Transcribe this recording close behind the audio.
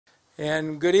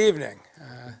And good evening.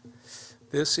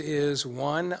 This is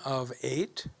one of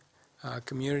 8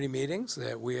 community meetings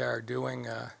that we are doing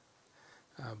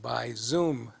by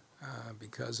Zoom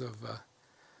because of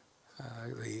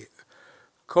the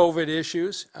COVID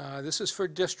issues. This is for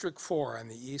District 4 on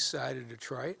the east side of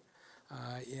Detroit.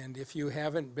 And if you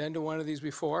haven't been to one of these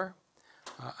before,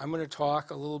 I'm going to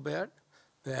talk a little bit.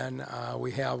 Then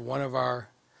we have one of our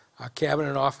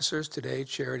cabinet officers today,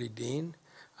 Charity Dean,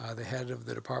 the head of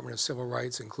the Department of Civil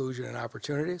Rights, Inclusion, and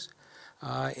Opportunities.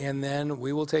 And then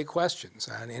we will take questions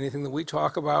on anything that we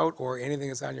talk about or anything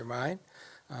that's on your mind.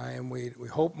 And we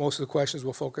hope most of the questions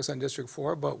will focus on District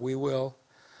 4, but we will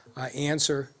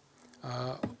answer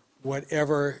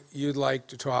whatever you'd like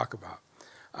to talk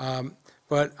about.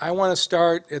 But I want to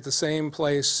start at the same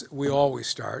place we always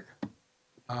start,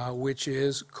 which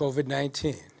is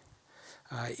COVID-19.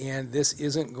 And this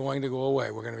isn't going to go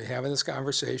away. We're going to be having this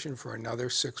conversation for another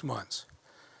 6 months.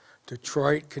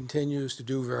 Detroit continues to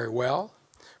do very well,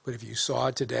 but if you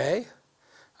saw today,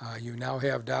 you now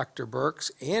have Dr.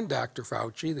 Birx and Dr.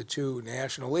 Fauci, the 2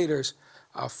 national leaders,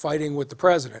 fighting with the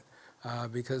president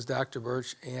because Dr.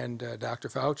 Birx and Dr.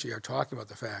 Fauci are talking about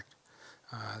the fact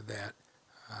that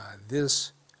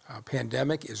this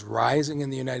pandemic is rising in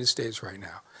the United States right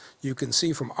now. You can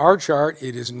see from our chart,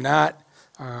 it is not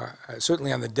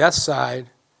certainly on the death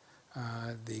side,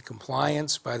 the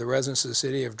compliance by the residents of the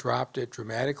city have dropped it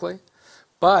dramatically.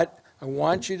 But I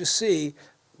want you to see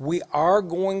we are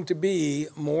going to be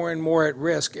more and more at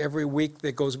risk every week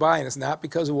that goes by, and it's not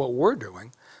because of what we're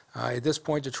doing. At this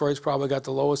point, Detroit's probably got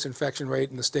the lowest infection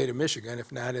rate in the state of Michigan,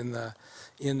 if not in the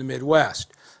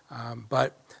Midwest.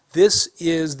 But this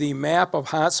is the map of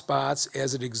hot spots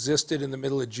as it existed in the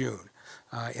middle of June.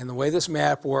 And the way this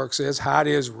map works is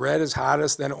red is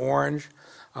hottest, then orange.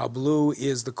 Blue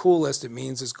is the coolest. It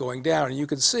means it's going down. And you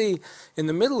can see in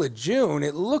the middle of June,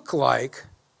 it looked like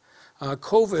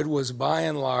COVID was by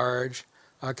and large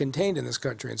contained in this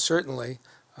country, and certainly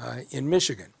in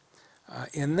Michigan.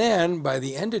 And then by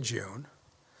the end of June,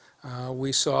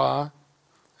 we saw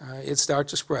it start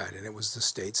to spread. And it was the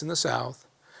states in the South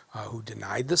who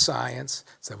denied the science,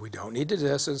 said we don't need to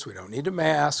distance, we don't need to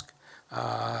mask,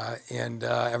 and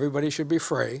everybody should be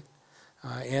free.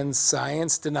 And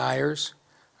science deniers,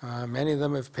 many of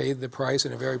them have paid the price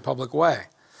in a very public way.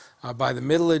 By the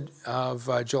middle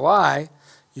of July,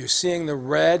 you're seeing the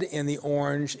red and the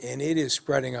orange, and it is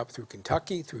spreading up through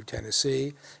Kentucky, through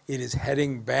Tennessee. It is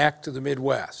heading back to the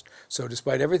Midwest. So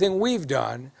despite everything we've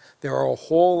done, there are a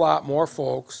whole lot more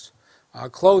folks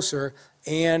closer,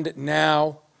 and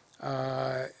now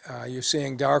you're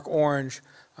seeing dark orange.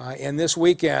 And this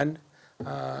weekend,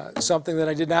 something that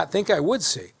I did not think I would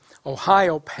see.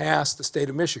 Ohio passed the state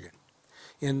of Michigan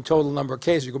in total number of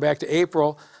cases. You go back to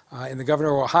April, and the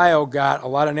governor of Ohio got a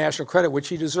lot of national credit, which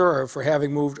he deserved for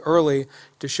having moved early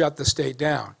to shut the state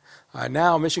down.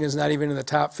 Now Michigan's not even in the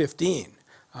top 15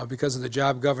 because of the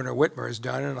job Governor Whitmer has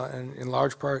done, and in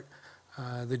large part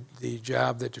the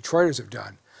job that Detroiters have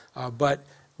done. But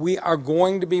we are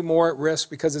going to be more at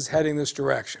risk because it's heading this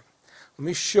direction. Let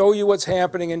me show you what's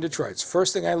happening in Detroit. It's the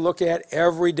first thing I look at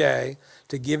every day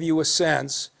to give you a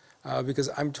sense because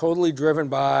I'm totally driven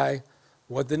by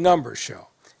what the numbers show.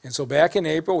 And so back in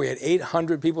April, we had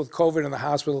 800 people with COVID in the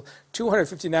hospital,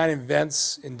 259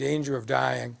 events in danger of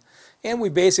dying, and we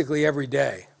basically every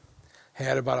day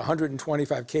had about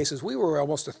 125 cases. We were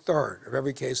almost a third of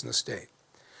every case in the state.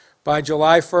 By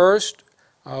July 1st,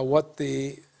 what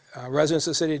the residents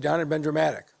of the city had done had been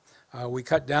dramatic. We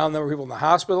cut down the number of people in the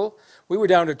hospital. We were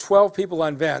down to 12 people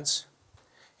on vents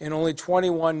and only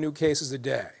 21 new cases a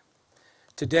day.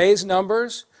 Today's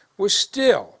numbers, we're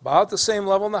still about the same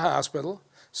level in the hospital,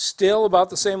 still about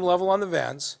the same level on the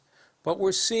vents, but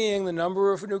we're seeing the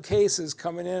number of new cases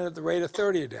coming in at the rate of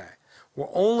 30 a day. We're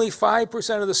only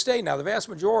 5% of the state. Now, the vast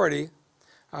majority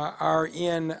are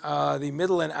in the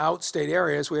middle and outstate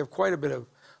areas. We have quite a bit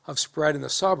of spread in the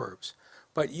suburbs.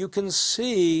 But you can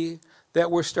see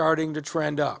that we're starting to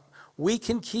trend up. We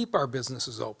can keep our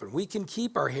businesses open. We can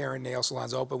keep our hair and nail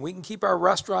salons open. We can keep our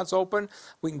restaurants open.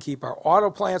 We can keep our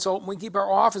auto plants open. We can keep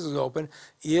our offices open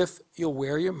if you'll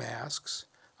wear your masks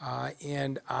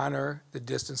and honor the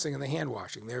distancing and the hand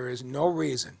washing. There is no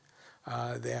reason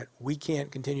that we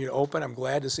can't continue to open. I'm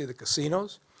glad to see the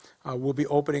casinos will be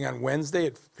opening on Wednesday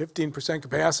at 15%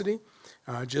 capacity.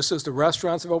 Just as the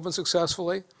restaurants have opened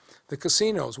successfully, the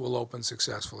casinos will open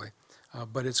successfully.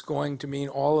 But it's going to mean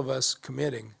all of us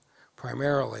committing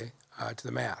primarily to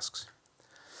the masks.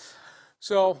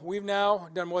 So we've now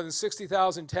done more than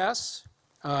 60,000 tests.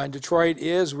 And Detroit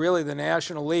is really the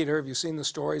national leader. If you've seen the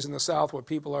stories in the South where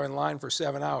people are in line for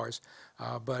 7 hours,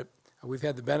 but We've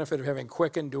had the benefit of having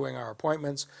Quicken doing our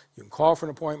appointments. You can call for an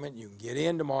appointment, you can get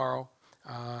in tomorrow,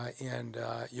 and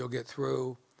you'll get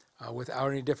through without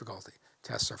any difficulty.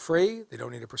 Tests are free, they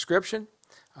don't need a prescription,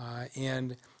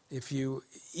 and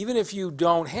even if you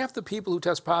don't, half the people who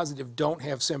test positive don't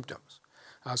have symptoms.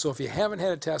 So if you haven't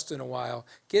had a test in a while,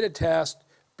 get a test,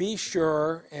 be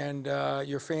sure, and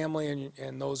your family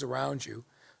and those around you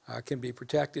can be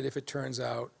protected if it turns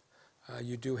out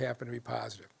you do happen to be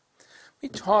positive.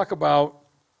 Let me talk about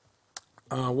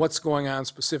what's going on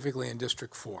specifically in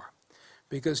District 4,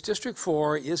 because District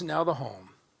 4 is now the home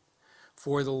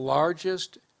for the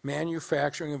largest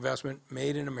manufacturing investment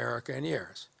made in America in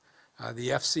years, the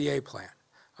FCA plant,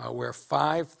 where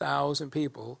 5,000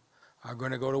 people are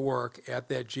going to go to work at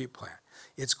that Jeep plant.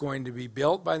 It's going to be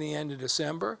built by the end of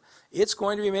December. It's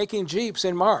going to be making Jeeps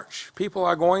in March. People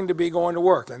are going to be going to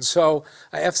work. And so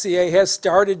FCA has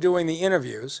started doing the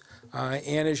interviews.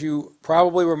 And as you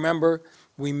probably remember,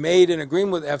 we made an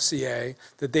agreement with FCA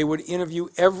that they would interview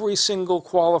every single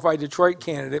qualified Detroit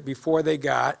candidate before they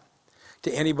got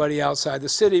to anybody outside the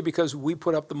city, because we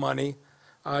put up the money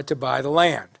to buy the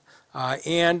land.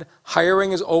 And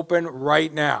hiring is open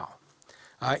right now.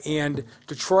 And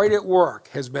Detroit at Work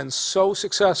has been so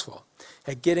successful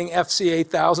at getting FCA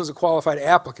thousands of qualified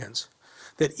applicants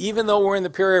that even though we're in the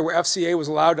period where FCA was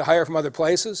allowed to hire from other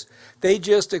places, they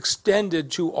just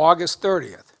extended to August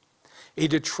 30th a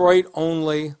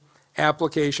Detroit-only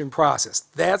application process.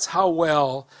 That's how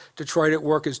well Detroit at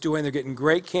Work is doing. They're getting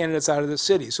great candidates out of the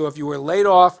city. So if you were laid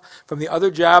off from the other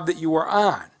job that you were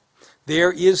on,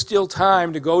 there is still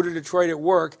time to go to Detroit at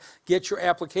Work, get your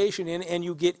application in, and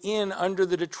you get in under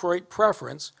the Detroit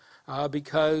preference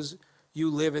because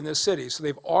you live in this city. So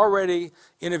they've already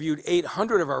interviewed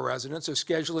 800 of our residents. They're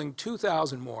scheduling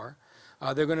 2,000 more.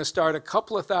 They're going to start a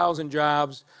couple of thousand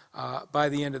jobs by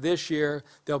the end of this year.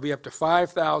 They'll be up to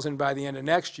 5,000 by the end of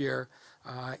next year.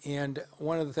 And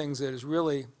one of the things that is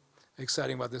really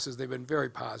exciting about this is they've been very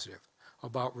positive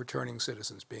about returning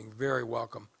citizens being very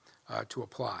welcome to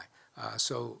apply.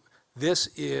 So this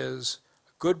is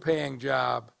a good paying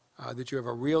job that you have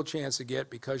a real chance to get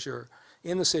because you're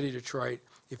in the city of Detroit.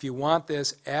 If you want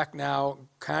this, act now,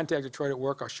 contact Detroit at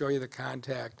Work. I'll show you the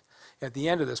contact at the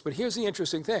end of this. But here's the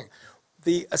interesting thing.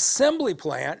 The assembly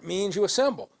plant means you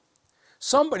assemble.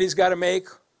 Somebody's got to make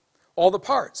all the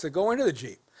parts that go into the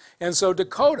Jeep. And so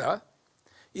Dakota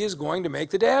is going to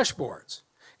make the dashboards.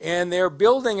 And they're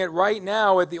building it right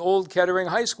now at the old Kettering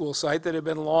High School site that had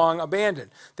been long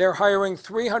abandoned. They're hiring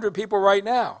 300 people right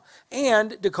now.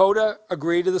 And Dakota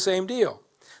agreed to the same deal.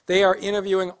 They are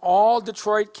interviewing all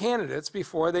Detroit candidates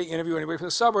before they interview anybody from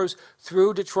the suburbs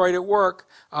through Detroit at Work.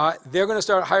 They're going to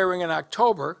start hiring in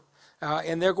October,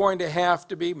 and they're going to have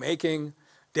to be making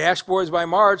dashboards by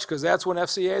March because that's when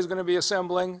FCA is going to be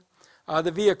assembling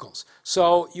the vehicles.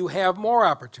 So you have more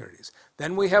opportunities.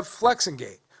 Then we have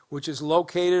Flexingate, which is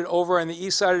located over on the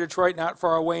east side of Detroit, not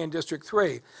far away in District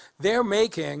 3. They're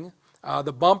making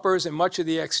the bumpers and much of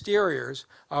the exteriors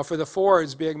for the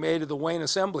Fords being made at the Wayne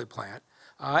Assembly Plant,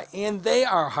 and they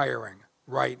are hiring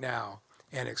right now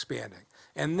and expanding.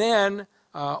 And then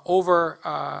over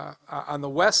on the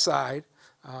west side,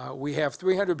 we have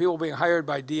 300 people being hired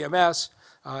by DMS,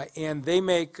 and they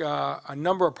make a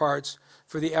number of parts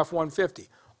for the F-150.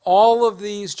 All of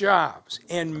these jobs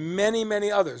and many,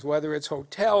 many others, whether it's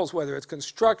hotels, whether it's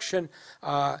construction,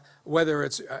 whether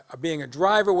it's being a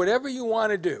driver, whatever you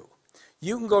want to do,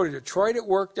 you can go to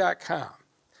DetroitAtWork.com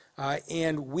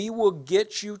and we will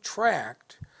get you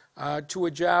tracked to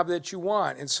a job that you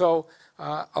want. And so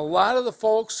a lot of the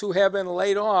folks who have been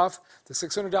laid off, the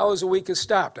 $600 a week is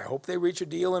stopped. I hope they reach a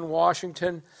deal in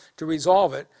Washington to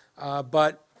resolve it,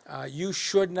 but you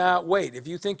should not wait. If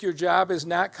you think your job is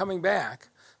not coming back,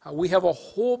 we have a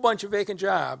whole bunch of vacant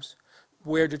jobs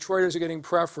where Detroiters are getting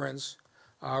preference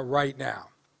right now.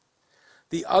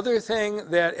 The other thing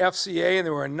that FCA, and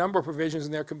there were a number of provisions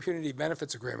in their community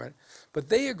benefits agreement, but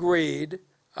they agreed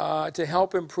to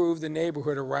help improve the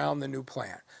neighborhood around the new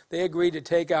plant. They agreed to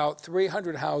take out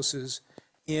 300 houses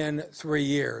in 3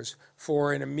 years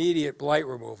for an immediate blight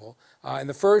removal. In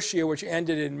the first year, which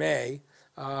ended in May,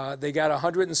 they got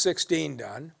 116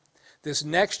 done. This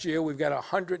next year, we've got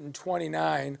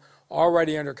 129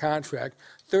 already under contract,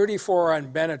 34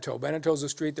 on Beneteau. Beneteau is a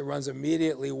street that runs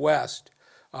immediately west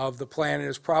of the plant and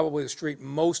is probably the street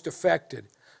most affected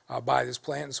by this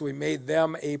plant, and so we made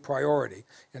them a priority.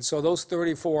 And so those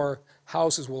 34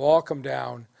 houses will all come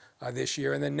down this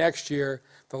year, and then next year,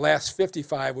 the last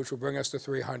 55, which will bring us to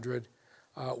 300,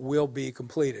 will be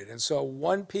completed. And so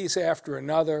one piece after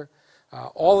another,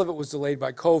 all of it was delayed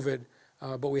by COVID,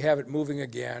 but we have it moving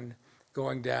again,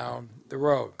 going down the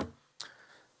road.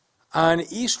 On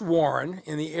East Warren,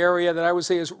 in the area that I would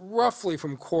say is roughly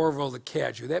from Coralville to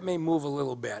Cadgeu, that may move a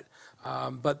little bit,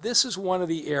 but this is one of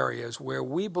the areas where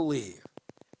we believe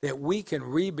that we can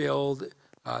rebuild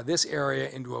this area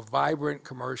into a vibrant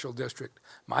commercial district.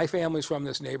 My family's from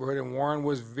this neighborhood, and Warren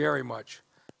was very much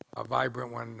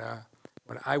vibrant when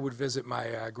I would visit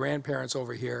my grandparents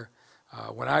over here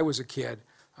when I was a kid.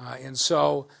 And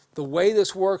so the way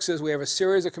this works is we have a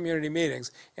series of community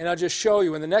meetings, and I'll just show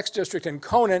you in the next district in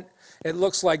Conant, it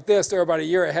looks like this. They're about a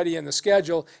year ahead of you in the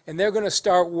schedule, and they're going to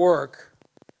start work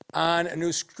on a new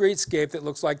streetscape that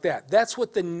looks like that. That's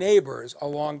what the neighbors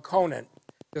along Conant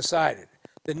decided.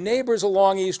 The neighbors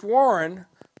along East Warren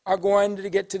are going to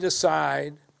get to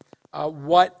decide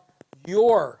what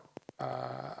your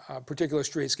particular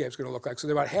streetscape is going to look like. So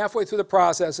they're about halfway through the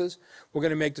processes. We're going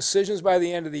to make decisions by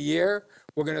the end of the year.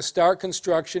 We're going to start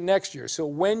construction next year. So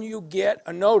when you get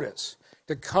a notice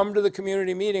to come to the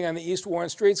community meeting on the East Warren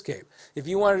streetscape, if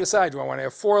you want to decide, do I want to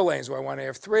have 4 lanes? Do I want to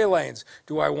have 3 lanes?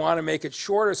 Do I want to make it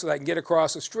shorter so that I can get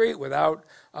across the street without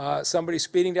somebody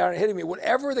speeding down and hitting me?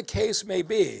 Whatever the case may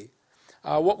be,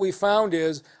 what we found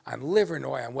is on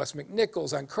Livernois, on West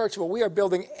McNichols, on Kirchville, we are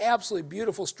building absolutely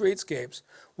beautiful streetscapes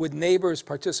with neighbors'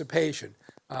 participation.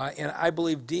 And I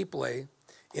believe deeply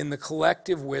in the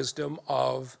collective wisdom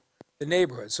of the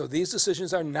neighborhood. So these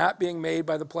decisions are not being made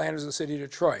by the planners of the city of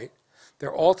Detroit.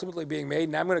 They're ultimately being made,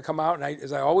 and I'm going to come out, and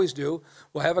as I always do,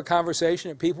 we'll have a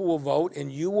conversation, and people will vote,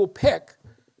 and you will pick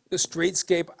the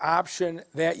streetscape option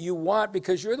that you want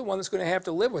because you're the one that's going to have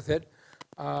to live with it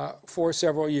for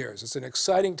several years. It's an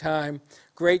exciting time,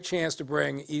 great chance to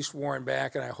bring East Warren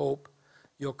back, and I hope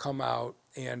you'll come out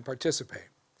and participate.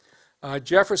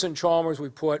 Jefferson Chalmers, we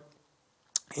put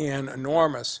an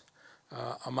enormous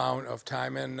amount of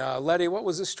time in. Letty, what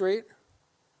was the street?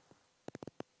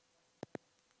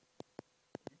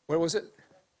 What was it?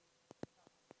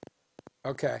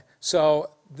 Okay,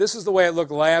 so this is the way it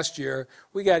looked last year.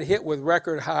 We got hit with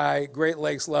record high Great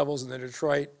Lakes levels in the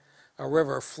Detroit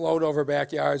River, flowed over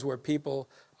backyards where people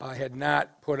had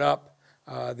not put up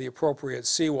the appropriate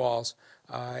seawalls,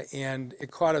 and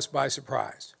it caught us by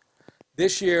surprise.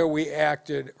 This year we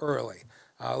acted early.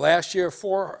 Last year,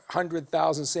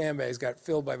 400,000 sandbags got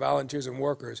filled by volunteers and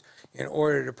workers in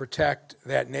order to protect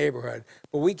that neighborhood.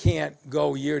 But we can't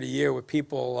go year to year with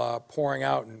people pouring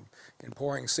out and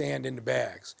pouring sand into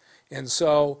bags. And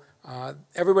so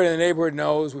everybody in the neighborhood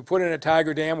knows we put in a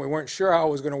Tiger Dam. We weren't sure how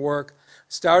it was going to work.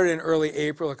 Started in early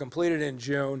April, it completed in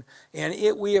June, and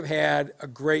we have had a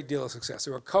great deal of success.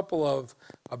 There were a couple of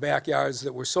backyards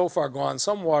that were so far gone,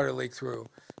 some water leaked through,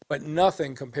 but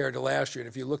nothing compared to last year. And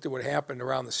if you looked at what happened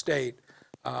around the state,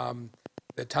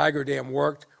 the Tiger Dam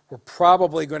worked. We're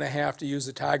probably going to have to use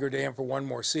the Tiger Dam for one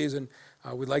more season.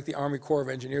 We'd like the Army Corps of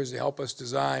Engineers to help us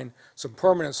design some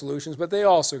permanent solutions, but they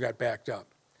also got backed up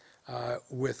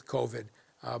with COVID.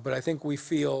 But I think we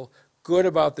feel good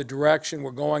about the direction we're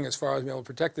going as far as being able to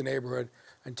protect the neighborhood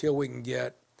until we can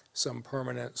get some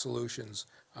permanent solutions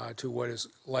to what is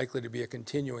likely to be a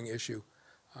continuing issue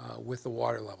with the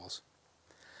water levels.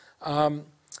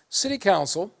 City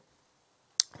Council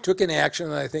took an action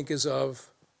that I think is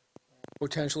of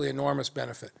potentially enormous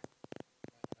benefit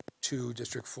to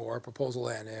District 4, Proposal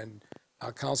N, and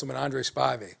Councilman Andre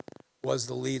Spivey was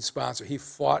the lead sponsor. He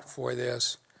fought for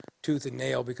this tooth and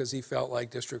nail because he felt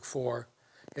like District 4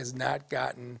 has not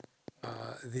gotten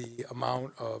the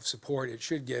amount of support it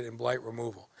should get in blight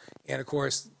removal. And of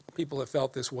course, people have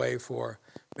felt this way for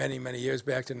many, many years,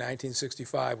 back to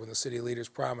 1965 when the city leaders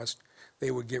promised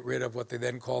they would get rid of what they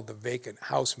then called the vacant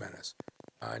house menace.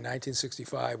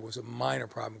 1965 was a minor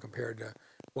problem compared to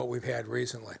what we've had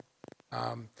recently.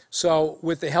 So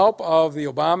with the help of the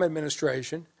Obama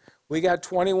administration, we got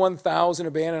 21,000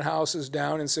 abandoned houses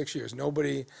down in 6 years.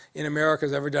 Nobody in America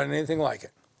has ever done anything like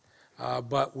it.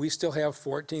 But we still have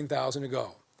 14,000 to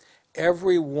go.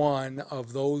 Every one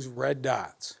of those red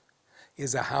dots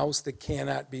is a house that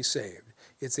cannot be saved.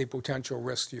 It's a potential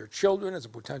risk to your children. It's a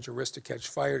potential risk to catch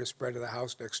fire, to spread to the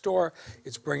house next door.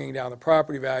 It's bringing down the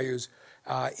property values.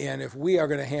 And if we are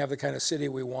going to have the kind of city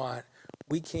we want,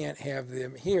 we can't have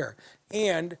them here.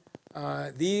 And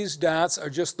these dots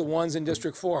are just the ones in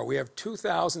District 4. We have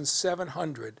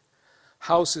 2,700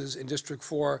 houses in District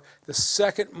 4, the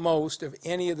second most of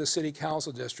any of the city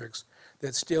council districts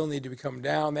that still need to be come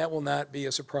down. That will not be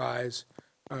a surprise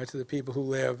to the people who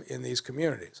live in these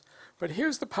communities. But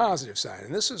here's the positive side,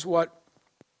 and this is what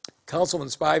Councilman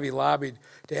Spivey lobbied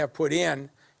to have put in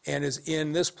and is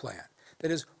in this plan. That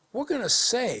is, we're going to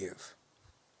save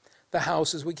the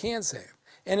houses we can save.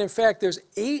 And in fact, there's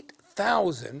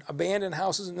 8,000 abandoned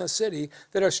houses in the city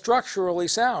that are structurally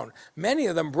sound. Many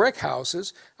of them brick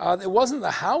houses. It wasn't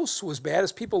the house was bad,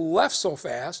 as people left so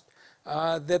fast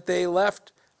that they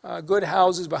left good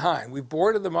houses behind. We've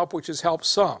boarded them up, which has helped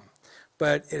some,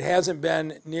 but it hasn't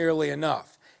been nearly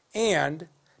enough. And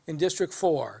in District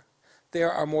 4,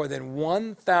 there are more than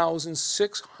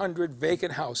 1,600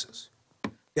 vacant houses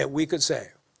that we could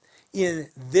save. In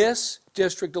this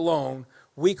district alone,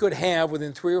 we could have,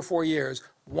 within 3 or 4 years,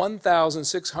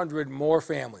 1,600 more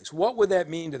families. What would that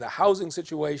mean to the housing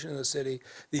situation in the city,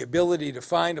 the ability to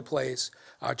find a place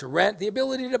to rent, the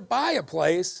ability to buy a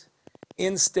place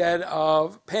instead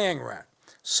of paying rent?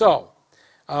 So,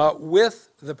 with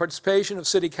the participation of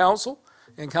City Council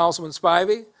and Councilman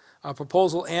Spivey,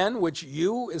 Proposal N, which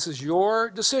this is your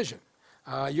decision.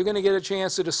 You're going to get a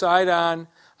chance to decide on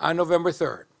November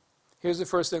 3rd. Here's the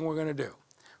first thing we're going to do.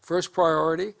 First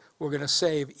priority, we're going to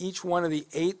save each one of the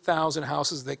 8,000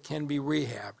 houses that can be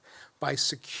rehabbed by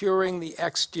securing the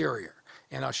exterior.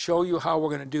 And I'll show you how we're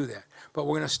going to do that. But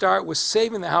we're going to start with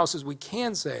saving the houses we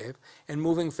can save and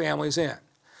moving families in.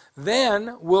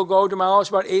 Then we'll go demolish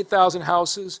about 8,000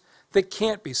 houses that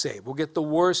can't be saved. We'll get the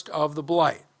worst of the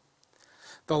blight.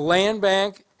 The land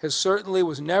bank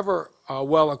was never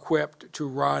well equipped to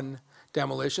run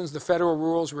demolitions. The federal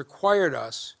rules required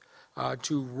us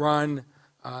to run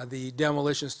the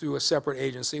demolitions through a separate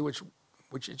agency, which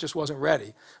it just wasn't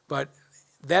ready. But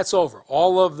that's over.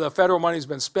 All of the federal money has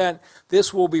been spent.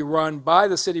 This will be run by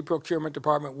the city procurement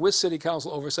department with city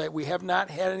council oversight. We have not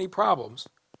had any problems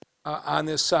on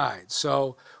this side.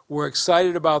 So we're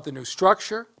excited about the new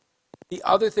structure. The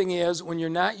other thing is, when you're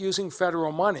not using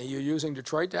federal money, you're using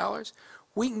Detroit dollars,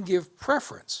 we can give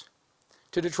preference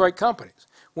to Detroit companies.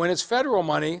 When it's federal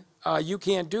money, you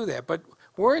can't do that. But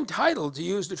we're entitled to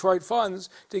use Detroit funds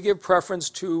to give preference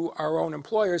to our own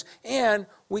employers, and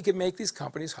we can make these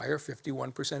companies hire 51%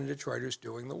 of Detroiters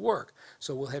doing the work.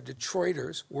 So we'll have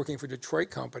Detroiters working for Detroit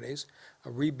companies,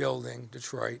 rebuilding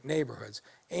Detroit neighborhoods.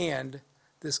 And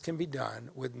this can be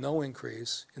done with no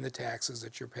increase in the taxes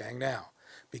that you're paying now.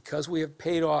 Because we have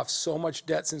paid off so much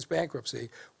debt since bankruptcy,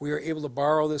 we are able to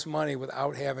borrow this money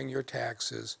without having your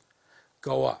taxes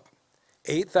go up.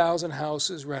 8,000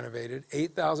 houses renovated,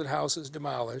 8,000 houses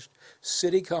demolished,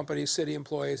 city companies, city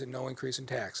employees, and no increase in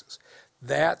taxes.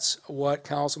 That's what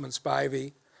Councilman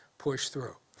Spivey pushed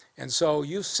through. And so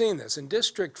you've seen this. In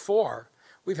District 4,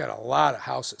 we've had a lot of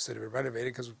houses that have been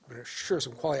renovated because we've been sure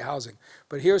some quality housing.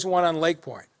 But here's one on Lake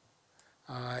Point.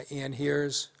 And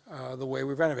here's the way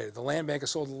we've renovated. The land bank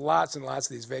has sold lots and lots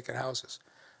of these vacant houses.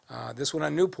 This one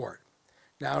on Newport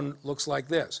now looks like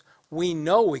this. We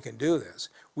know we can do this.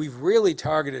 We've really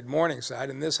targeted Morningside,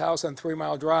 and this house on 3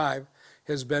 Mile Drive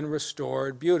has been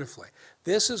restored beautifully.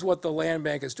 This is what the land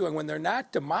bank is doing. When they're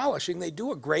not demolishing, they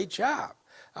do a great job.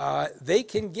 They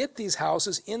can get these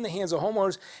houses in the hands of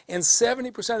homeowners, and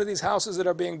 70% of these houses that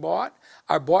are being bought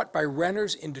are bought by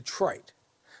renters in Detroit.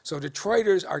 So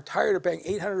Detroiters are tired of paying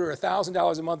 $800 or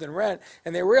 $1,000 a month in rent,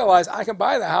 and they realize I can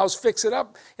buy the house, fix it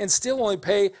up, and still only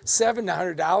pay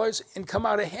 $700 and come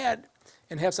out ahead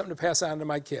and have something to pass on to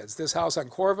my kids. This house on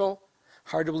Corville,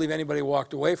 hard to believe anybody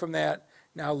walked away from that,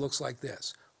 now looks like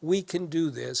this. We can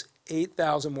do this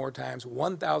 8,000 more times,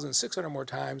 1,600 more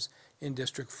times in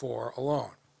District 4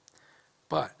 alone.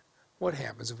 But what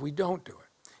happens if we don't do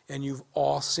it? And you've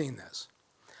all seen this.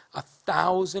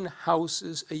 1,000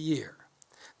 houses a year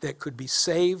that could be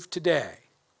saved today,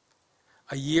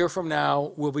 a year from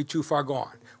now will be too far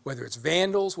gone. Whether it's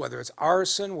vandals, whether it's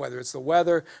arson, whether it's the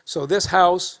weather. So this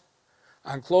house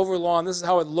on Clover Lawn, this is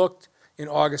how it looked in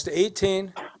August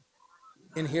 18,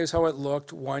 and here's how it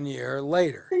looked 1 year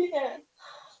later.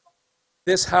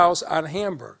 This house on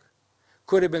Hamburg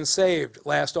could have been saved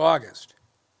last August.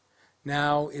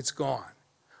 Now it's gone.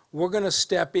 We're going to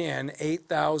step in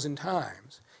 8,000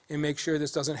 times and make sure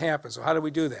this doesn't happen. So how do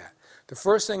we do that? The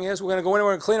first thing is we're going to go in and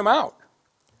we're going to clean them out.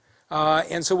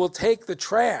 And so we'll take the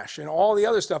trash and all the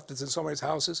other stuff that's in somebody's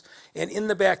houses, and in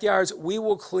the backyards, we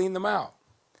will clean them out.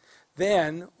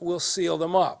 Then we'll seal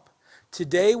them up.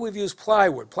 Today we've used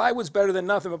plywood. Plywood's better than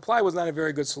nothing, but plywood's not a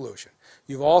very good solution.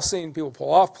 You've all seen people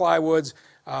pull off plywoods.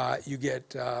 You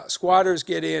get squatters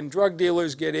get in, drug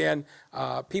dealers get in,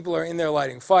 people are in there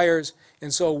lighting fires.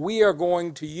 And so we are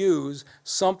going to use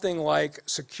something like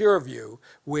SecureView,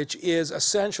 which is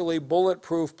essentially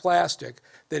bulletproof plastic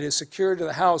that is secured to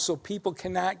the house so people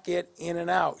cannot get in and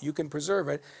out. You can preserve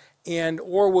it.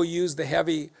 Or we'll use the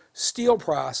heavy steel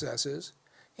processes,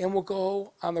 and we'll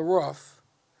go on the roof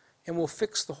and we'll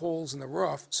fix the holes in the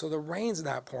roof so the rain's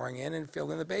not pouring in and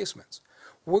fill in the basements.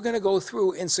 we're going to go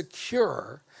through and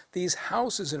secure these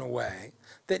houses in a way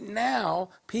that now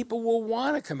people will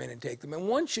want to come in and take them. And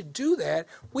once you do that,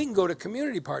 we can go to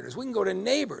community partners, we can go to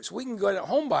neighbors, we can go to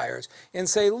home buyers and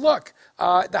say, look,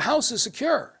 the house is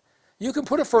secure. You can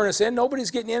put a furnace in,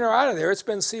 nobody's getting in or out of there, it's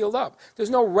been sealed up. There's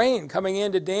no rain coming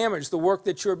in to damage the work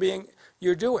that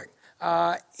you're doing.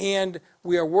 And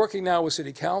we are working now with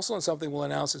City Council on something we'll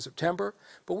announce in September,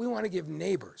 but we want to give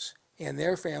neighbors and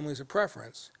their families a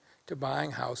preference to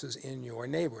buying houses in your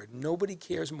neighborhood. Nobody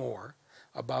cares more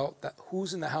about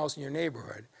who's in the house in your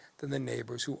neighborhood than the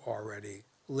neighbors who already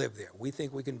live there. We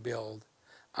think we can build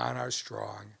on our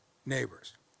strong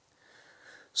neighbors.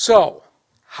 So,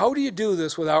 how do you do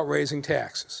this without raising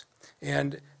taxes?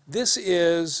 And this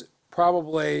is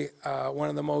probably one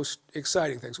of the most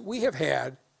exciting things. We have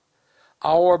had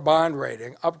our bond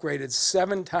rating upgraded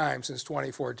 7 times since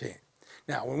 2014.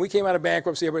 Now, when we came out of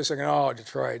bankruptcy, everybody's saying, oh,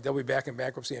 Detroit, they'll be back in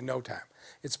bankruptcy in no time.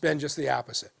 It's been just the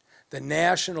opposite. The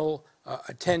national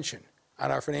attention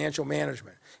on our financial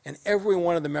management, and every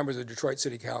one of the members of Detroit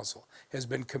City Council has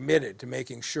been committed to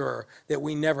making sure that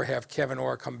we never have Kevin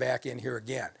Orr come back in here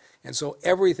again. And so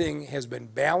everything has been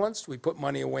balanced. We put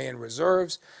money away in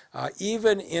reserves.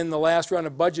 Even in the last round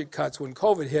of budget cuts when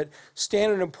COVID hit,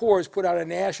 Standard & Poor's put out a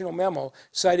national memo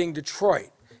citing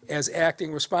Detroit as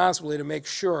acting responsibly to make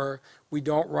sure we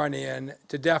don't run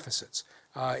into deficits.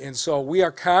 And so we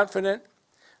are confident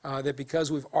that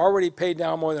because we've already paid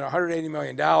down more than $180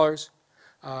 million,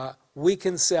 we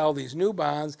can sell these new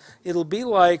bonds. It'll be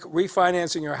like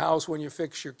refinancing your house when you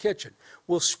fix your kitchen.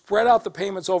 We'll spread out the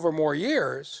payments over more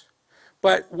years,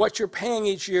 but what you're paying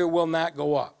each year will not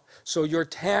go up. So your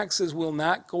taxes will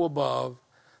not go above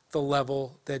the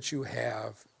level that you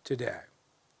have today.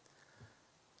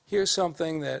 Here's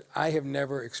something that I have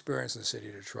never experienced in the city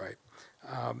of Detroit.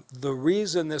 The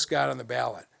reason this got on the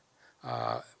ballot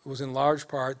was in large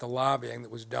part the lobbying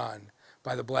that was done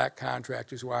by the black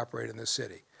contractors who operate in this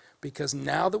city. Because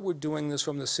now that we're doing this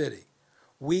from the city,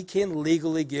 we can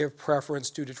legally give preference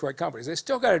to Detroit companies. They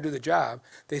still got to do the job.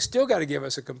 They still got to give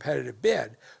us a competitive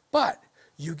bid. But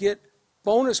you get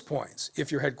bonus points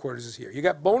if your headquarters is here. You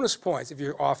got bonus points if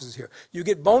your office is here. You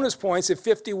get bonus points if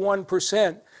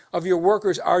 51% of your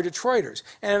workers are Detroiters.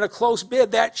 And in a close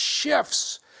bid, that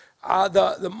shifts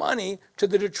the money to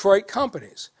the Detroit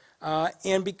companies.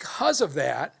 And because of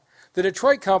that, the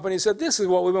Detroit companies said, this is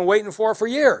what we've been waiting for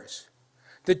years.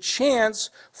 The chance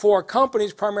for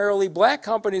companies, primarily black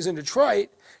companies in Detroit,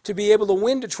 to be able to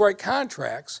win Detroit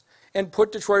contracts and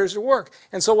put Detroiters to work.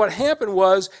 And so what happened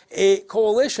was a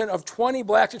coalition of 20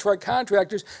 black Detroit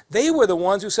contractors, they were the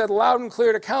ones who said loud and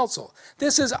clear to council,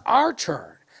 this is our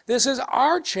turn. This is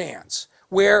our chance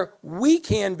where we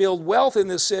can build wealth in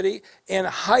this city and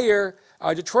hire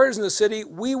Detroiters in the city.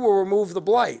 We will remove the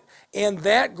blight. And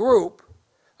that group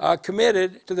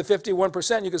committed to the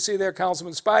 51%. You can see there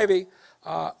Councilman Spivey,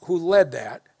 who led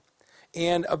that.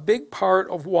 And a big part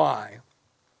of why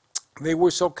they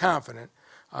were so confident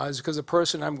is because of the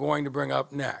person I'm going to bring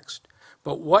up next.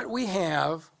 But what we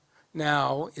have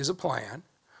now is a plan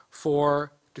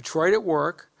for Detroit at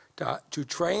Work to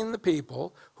train the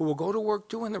people who will go to work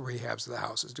doing the rehabs of the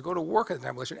houses, to go to work at the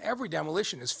demolition. Every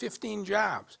demolition is 15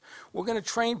 jobs. We're going to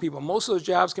train people. Most of those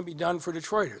jobs can be done for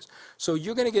Detroiters. So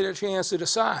you're going to get a chance to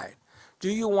decide, do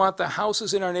you want the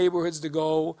houses in our neighborhoods to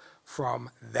go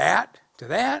from that to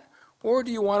that, or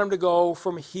do you want them to go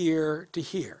from here to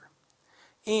here?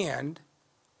 And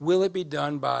will it be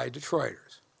done by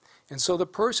Detroiters? And so the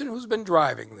person who's been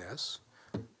driving this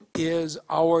is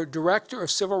our Director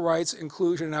of Civil Rights,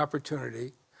 Inclusion, and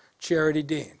Opportunity, Charity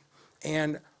Dean.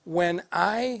 And when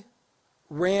I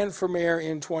ran for mayor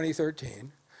in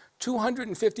 2013,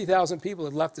 250,000 people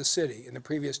had left the city in the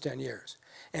previous 10 years.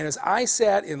 And as I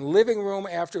sat in living room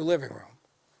after living room,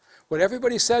 what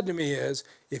everybody said to me is,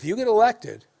 if you get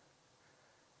elected,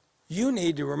 you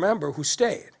need to remember who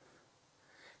stayed.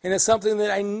 And it's something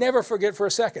that I never forget for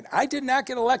a second. I did not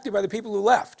get elected by the people who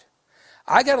left.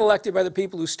 I got elected by the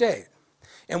people who stayed.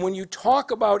 And when you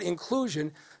talk about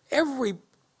inclusion, every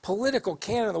political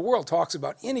candidate in the world talks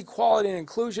about inequality and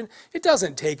inclusion. It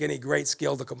doesn't take any great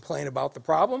skill to complain about the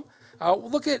problem.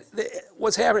 Look at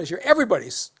what's happening here. Everybody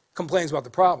complains about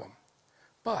the problem.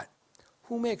 But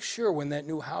who makes sure when that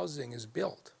new housing is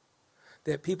built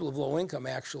that people of low income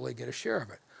actually get a share of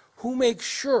it? Who makes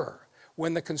sure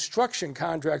when the construction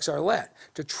contracts are let,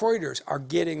 Detroiters are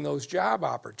getting those job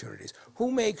opportunities?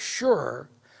 Who makes sure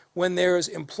when there's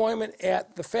employment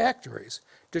at the factories,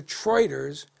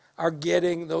 Detroiters are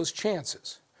getting those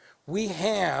chances? We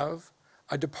have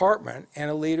a department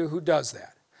and a leader who does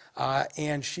that.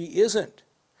 And she isn't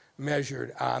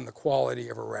measured on the quality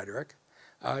of her rhetoric.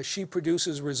 she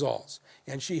produces results.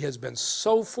 And she has been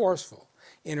so forceful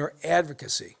in her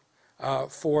advocacy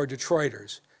for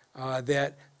Detroiters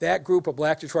that group of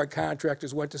Black Detroit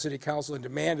contractors went to City Council and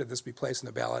demanded this be placed on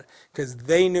the ballot because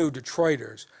they knew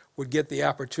Detroiters would get the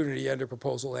opportunity under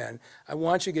Proposal N. I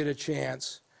want you to get a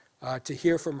chance to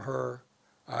hear from her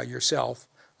yourself,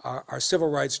 our Civil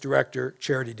Rights Director,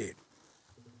 Charity Deed.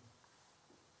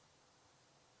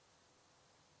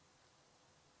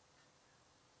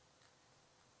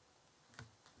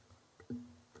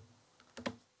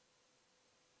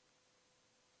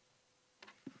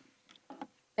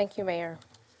 Thank you, Mayor.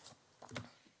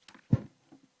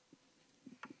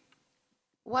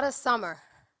 What a summer.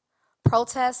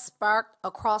 Protests sparked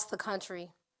across the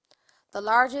country. The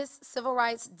largest civil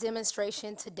rights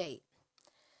demonstration to date.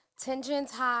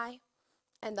 Tensions high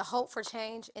and the hope for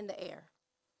change in the air.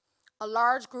 A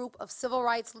large group of civil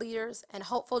rights leaders and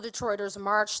hopeful Detroiters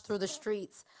marched through the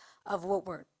streets of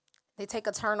Woodward. They take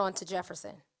a turn onto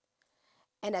Jefferson.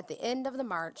 And at the end of the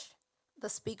march, the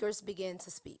speakers begin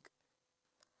to speak.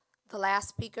 The last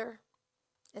speaker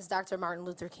is Dr. Martin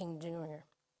Luther King, Jr.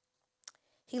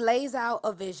 He lays out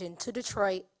a vision to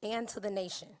Detroit and to the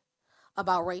nation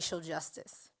about racial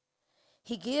justice.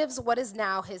 He gives what is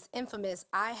now his infamous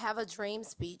 "I Have a Dream"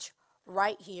 speech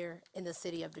right here in the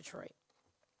city of Detroit.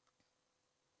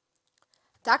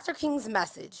 Dr. King's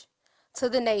message to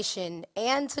the nation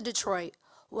and to Detroit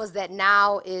was that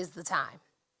now is the time.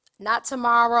 Not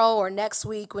tomorrow or next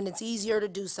week when it's easier to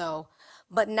do so,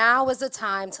 but now is the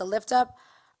time to lift up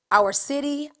our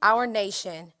city, our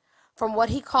nation, from what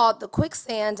he called the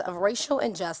quicksand of racial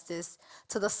injustice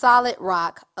to the solid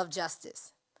rock of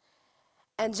justice.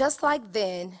 And just like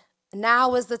then,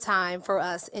 now is the time for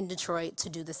us in Detroit to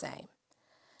do the same.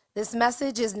 This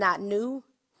message is not new,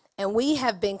 and we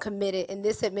have been committed in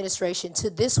this administration to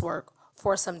this work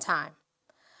for some time.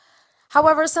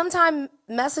 However, sometimes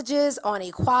messages on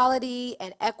equality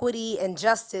and equity and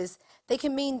justice, they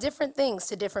can mean different things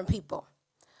to different people.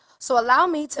 So allow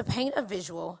me to paint a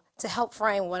visual to help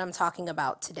frame what I'm talking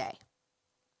about today.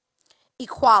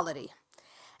 Equality.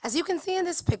 As you can see in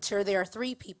this picture, there are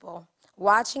three people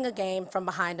watching a game from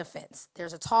behind a fence.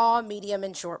 There's a tall, medium,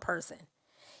 and short person.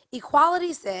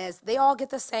 Equality says they all get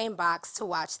the same box to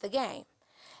watch the game.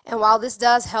 And while this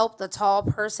does help the tall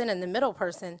person and the middle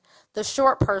person, the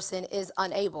short person is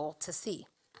unable to see.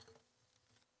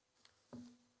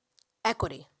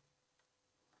 Equity.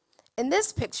 In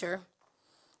this picture,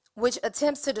 which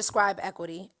attempts to describe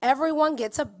equity, everyone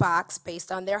gets a box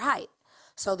based on their height.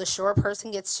 So the short person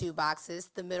gets 2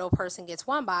 boxes, the middle person gets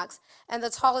 1 box, and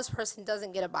the tallest person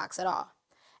doesn't get a box at all.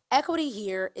 Equity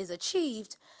here is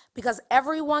achieved because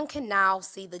everyone can now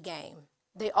see the game.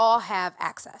 They all have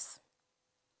access.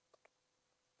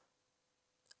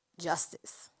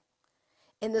 Justice.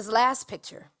 In this last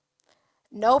picture,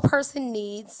 no person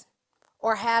needs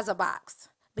or has a box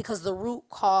because the root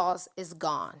cause is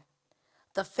gone.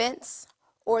 The fence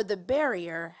or the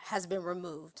barrier has been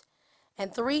removed,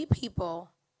 and 3 people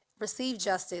receive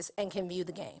justice and can view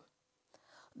the game.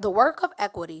 The work of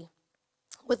equity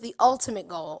with the ultimate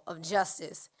goal of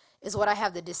justice is what I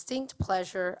have the distinct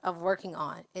pleasure of working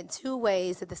on in 2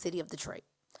 ways at the City of Detroit.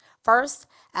 First,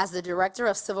 as the Director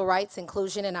of Civil Rights,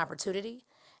 Inclusion, and Opportunity,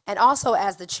 and also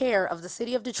as the Chair of the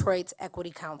City of Detroit's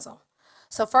Equity Council.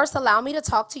 So first, allow me to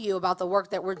talk to you about the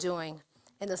work that we're doing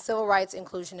in the Civil Rights,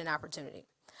 Inclusion, and Opportunity.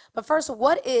 But first,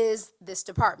 what is this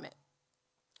department?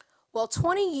 Well,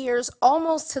 20 years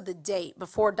almost to the date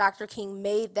before Dr. King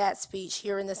made that speech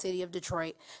here in the city of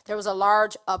Detroit, there was a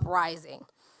large uprising.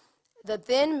 The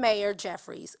then Mayor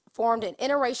Jeffries formed an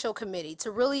interracial committee to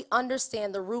really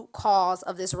understand the root cause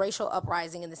of this racial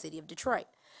uprising in the city of Detroit.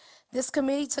 This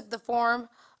committee took the form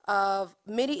of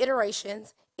many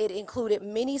iterations. It included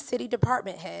many city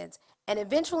department heads and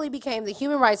eventually became the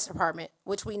Human Rights Department,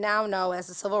 which we now know as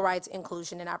the Civil Rights,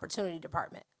 Inclusion, and Opportunity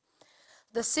Department.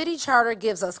 The city charter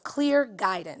gives us clear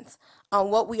guidance on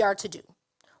what we are to do.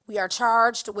 We are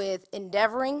charged with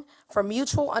endeavoring for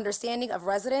mutual understanding of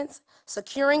residents,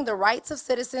 securing the rights of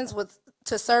citizens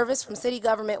to service from city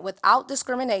government without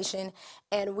discrimination,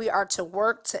 and we are to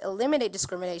work to eliminate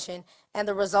discrimination and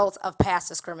the results of past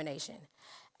discrimination.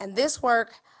 And this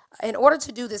work, in order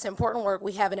to do this important work,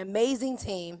 we have an amazing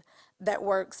team that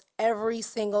works every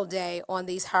single day on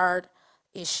these hard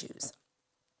issues.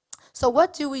 So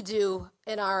what do we do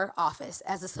in our office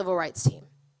as a civil rights team?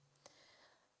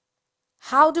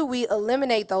 How do we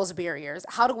eliminate those barriers?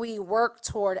 How do we work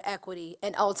toward equity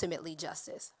and ultimately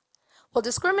justice? Well,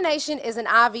 discrimination is an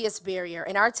obvious barrier,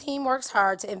 and our team works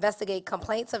hard to investigate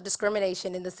complaints of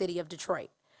discrimination in the city of Detroit.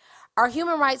 Our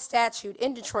human rights statute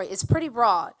in Detroit is pretty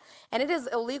broad, and it is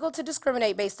illegal to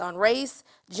discriminate based on race,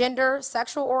 gender,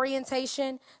 sexual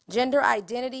orientation, gender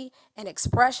identity, and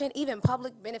expression, even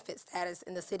public benefit status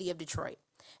in the city of Detroit.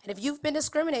 And if you've been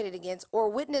discriminated against or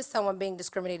witnessed someone being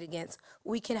discriminated against,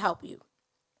 we can help you.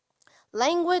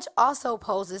 Language also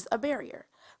poses a barrier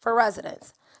for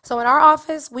residents. So in our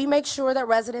office, we make sure that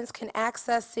residents can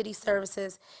access city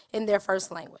services in their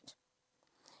first language.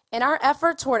 In our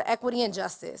effort toward equity and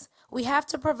justice, we have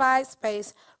to provide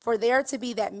space for there to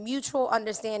be that mutual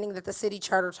understanding that the city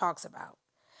charter talks about.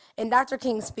 In Dr.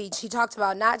 King's speech, he talked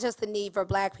about not just the need for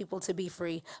Black people to be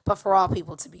free, but for all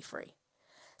people to be free.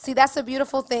 See, that's the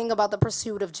beautiful thing about the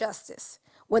pursuit of justice.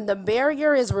 When the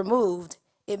barrier is removed,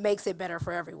 it makes it better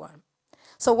for everyone.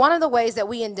 So one of the ways that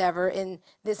we endeavor in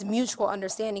this mutual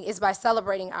understanding is by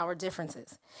celebrating our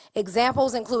differences.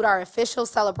 Examples include our official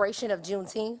celebration of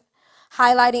Juneteenth,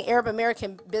 highlighting Arab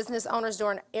American business owners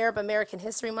during Arab American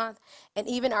History Month, and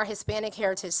even our Hispanic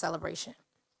Heritage Celebration.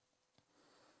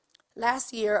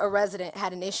 Last year, a resident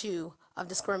had an issue of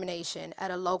discrimination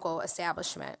at a local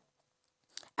establishment.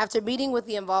 After meeting with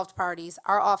the involved parties,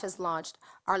 our office launched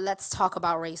our Let's Talk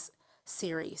About Race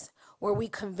series, where we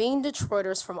convened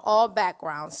Detroiters from all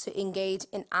backgrounds to engage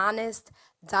in honest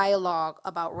dialogue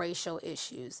about racial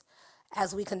issues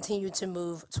as we continue to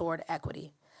move toward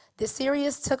equity. This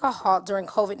series took a halt during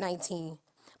COVID-19,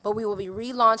 but we will be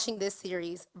relaunching this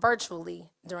series virtually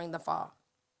during the fall.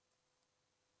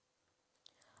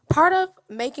 Part of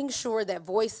making sure that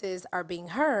voices are being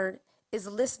heard is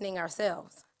listening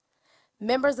ourselves.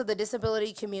 Members of the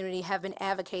disability community have been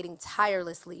advocating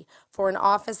tirelessly for an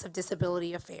Office of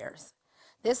Disability Affairs.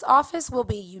 This office will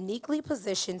be uniquely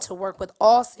positioned to work with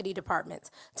all city departments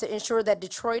to ensure that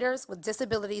Detroiters with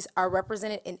disabilities are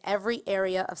represented in every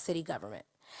area of city government.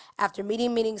 After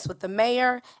meetings with the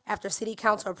mayor, after City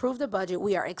Council approved the budget,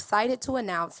 we are excited to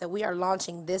announce that we are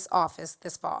launching this office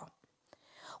this fall.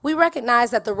 We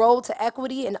recognize that the road to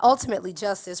equity and ultimately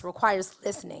justice requires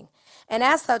listening. And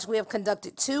as such, we have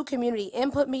conducted 2 community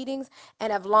input meetings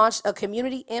and have launched a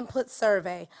community input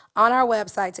survey on our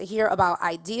website to hear about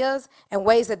ideas and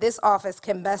ways that this office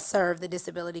can best serve the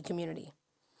disability community.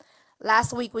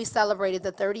 Last week, we celebrated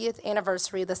the 30th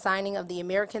anniversary of the signing of the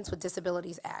Americans with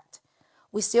Disabilities Act.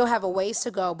 We still have a ways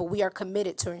to go, but we are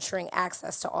committed to ensuring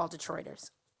access to all Detroiters.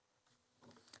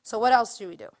 So what else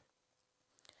do?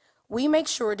 We make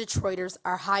sure Detroiters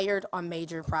are hired on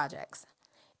major projects.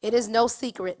 It is no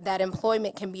secret that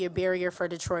employment can be a barrier for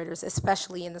Detroiters,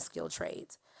 especially in the skilled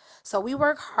trades. So we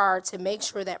work hard to make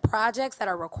sure that projects that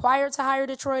are required to hire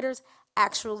Detroiters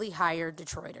actually hire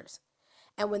Detroiters.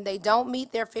 And when they don't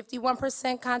meet their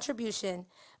 51% contribution,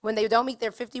 when they don't meet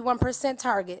their 51%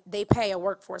 target, they pay a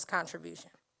workforce contribution.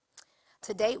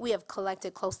 To date, we have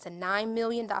collected close to $9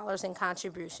 million in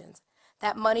contributions.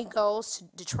 That money goes to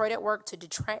Detroit at Work to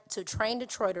train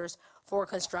Detroiters for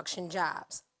construction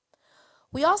jobs.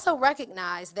 We also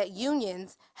recognize that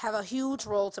unions have a huge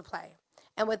role to play.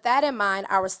 And with that in mind,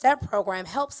 our STEP program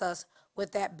helps us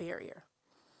with that barrier.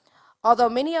 Although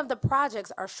many of the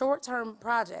projects are short-term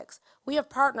projects, we have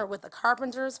partnered with the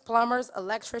carpenters, plumbers,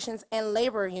 electricians, and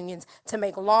labor unions to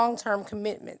make long-term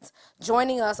commitments,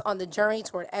 joining us on the journey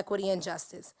toward equity and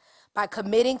justice by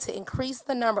committing to increase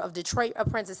the number of Detroit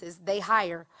apprentices they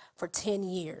hire for 10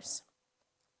 years.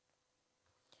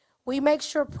 We make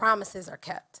sure promises are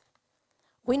kept.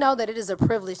 We know that it is a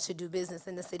privilege to do business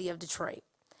in the city of Detroit,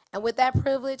 and with that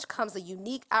privilege comes a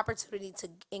unique opportunity to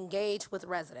engage with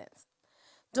residents.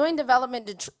 Doing development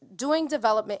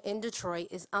in Detroit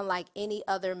is unlike any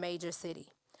other major city.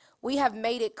 We have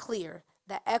made it clear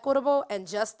that equitable and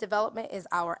just development is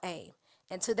our aim.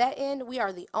 And to that end, we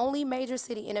are the only major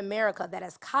city in America that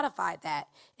has codified that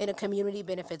in a community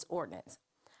benefits ordinance.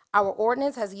 Our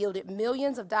ordinance has yielded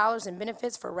millions of dollars in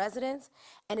benefits for residents,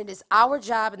 and it is our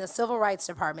job in the Civil Rights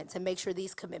Department to make sure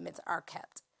these commitments are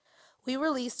kept. We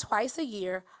release twice a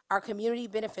year our community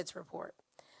benefits report.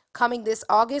 Coming this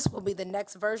August will be the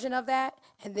next version of that,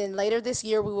 and then later this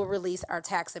year we will release our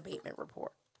tax abatement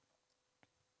report.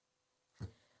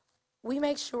 We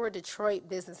make sure Detroit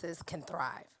businesses can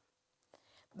thrive.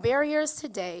 Barriers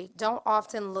today don't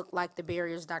often look like the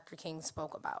barriers Dr. King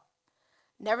spoke about.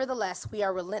 Nevertheless, we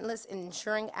are relentless in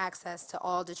ensuring access to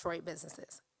all Detroit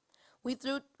businesses. We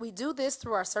do this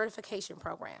through our certification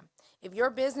program. If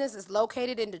your business is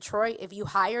located in Detroit, if you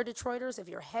hire Detroiters, if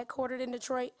you're headquartered in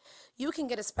Detroit, you can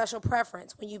get a special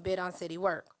preference when you bid on city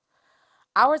work.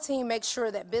 Our team makes sure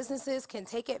that businesses can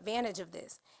take advantage of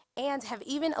this, and have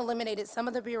even eliminated some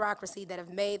of the bureaucracy that have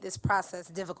made this process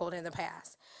difficult in the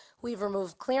past. We've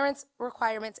removed clearance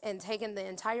requirements and taken the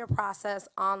entire process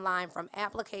online from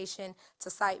application to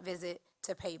site visit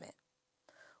to payment.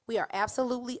 We are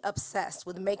absolutely obsessed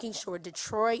with making sure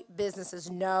Detroit businesses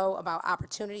know about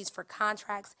opportunities for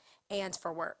contracts and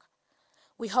for work.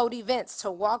 We hold events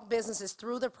to walk businesses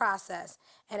through the process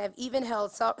and have even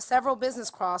held several business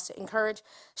crawls to encourage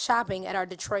shopping at our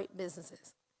Detroit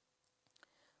businesses.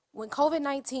 When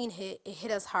COVID-19 hit, it hit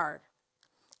us hard.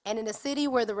 And in a city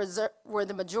where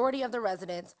the majority of the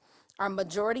residents are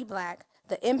majority Black,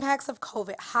 the impacts of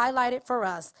COVID highlighted for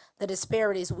us the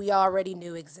disparities we already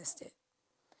knew existed.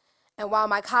 And while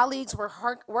my colleagues were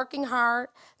working hard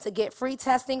to get free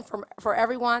testing for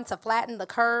everyone to flatten the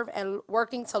curve and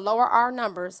working to lower our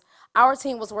numbers, our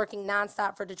team was working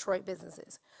nonstop for Detroit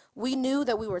businesses. We knew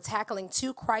that we were tackling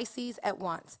two crises at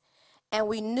once, and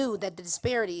we knew that the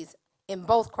disparities in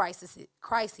both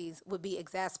crises would be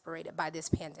exacerbated by this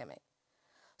pandemic.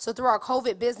 So through our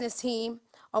COVID business team,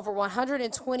 over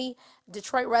 120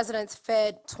 Detroit residents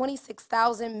fed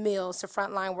 26,000 meals to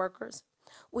frontline workers.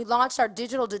 We launched our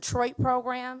Digital Detroit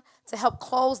program to help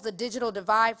close the digital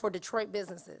divide for Detroit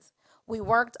businesses. We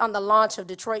worked on the launch of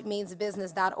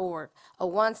DetroitMeansBusiness.org, a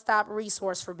one-stop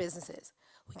resource for businesses.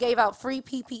 We gave out free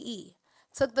PPE,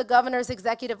 took the governor's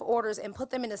executive orders and put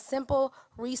them in a simple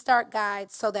restart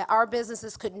guide so that our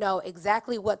businesses could know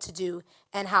exactly what to do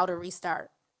and how to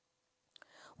restart.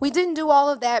 We didn't do all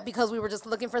of that because we were just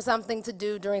looking for something to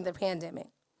do during the pandemic.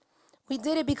 We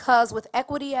did it because with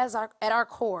equity at our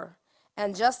core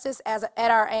and justice as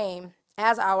our aim,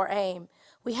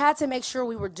 we had to make sure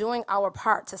we were doing our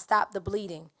part to stop the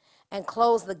bleeding and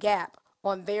close the gap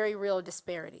on very real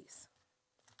disparities.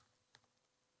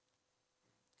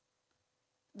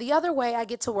 The other way I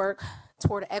get to work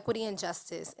toward equity and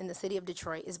justice in the city of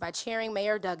Detroit is by chairing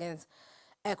Mayor Duggan's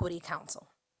Equity Council.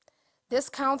 This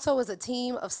council is a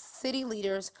team of city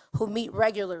leaders who meet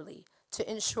regularly to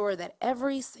ensure that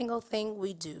every single thing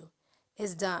we do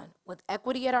is done with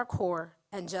equity at our core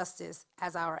and justice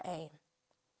as our aim.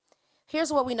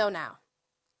 Here's what we know now.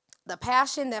 The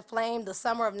passion that flamed the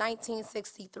summer of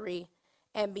 1963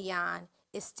 and beyond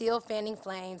is still fanning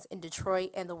flames in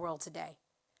Detroit and the world today.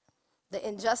 The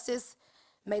injustice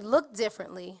may look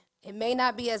differently, it may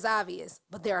not be as obvious,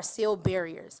 but there are still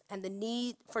barriers, and the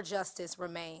need for justice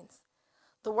remains.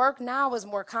 The work now is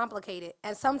more complicated,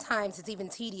 and sometimes it's even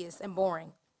tedious and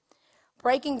boring.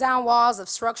 Breaking down walls of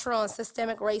structural and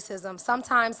systemic racism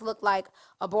sometimes look like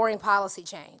a boring policy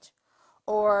change,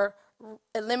 or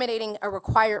eliminating a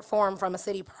required form from a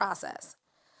city process.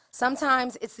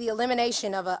 Sometimes it's the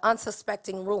elimination of an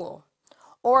unsuspecting rule,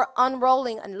 or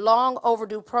unrolling a long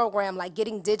overdue program like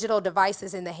getting digital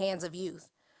devices in the hands of youth.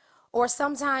 Or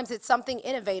sometimes it's something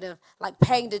innovative like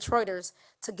paying Detroiters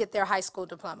to get their high school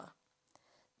diploma.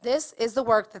 This is the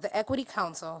work that the Equity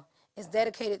Council is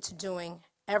dedicated to doing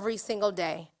every single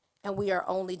day, and we are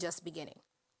only just beginning.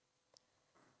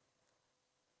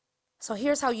 So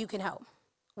here's how you can help.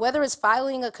 Whether it's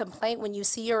filing a complaint when you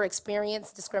see or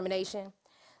experience discrimination,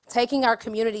 taking our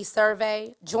community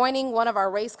survey, joining one of our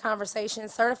race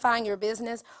conversations, certifying your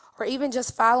business, or even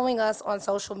just following us on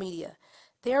social media,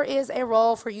 there is a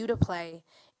role for you to play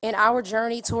in our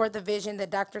journey toward the vision that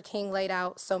Dr. King laid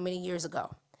out so many years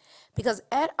ago. Because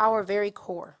at our very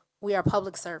core, we are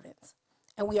public servants,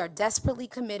 and we are desperately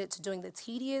committed to doing the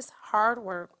tedious, hard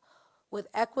work with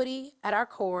equity at our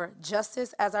core,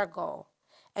 justice as our goal,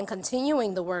 and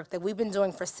continuing the work that we've been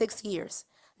doing for 6 years,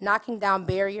 knocking down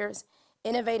barriers,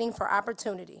 innovating for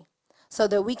opportunity, so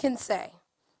that we can say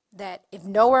that if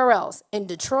nowhere else, in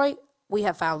Detroit, we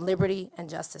have found liberty and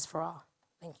justice for all.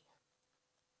 Thank you.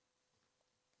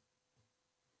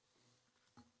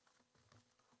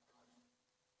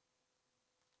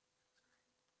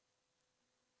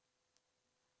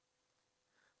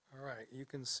 All right, you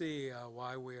can see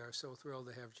why we are so thrilled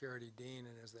to have Charity Dean,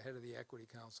 and as the head of the Equity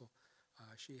Council,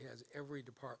 she has every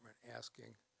department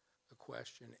asking the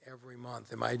question every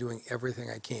month, am I doing everything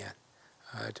I can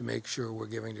to make sure we're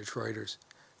giving Detroiters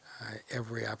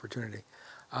every opportunity?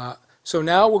 So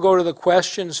now we'll go to the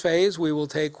questions phase. We will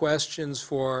take questions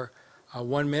for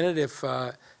 1 minute.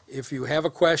 If you have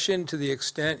a question, to the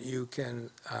extent you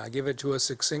can give it to us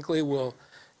succinctly, we'll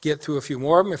get through a few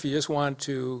more of them. If you just want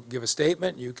to give a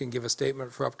statement, you can give a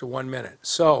statement for up to 1 minute.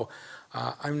 So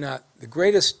I'm not the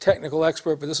greatest technical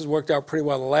expert, but this has worked out pretty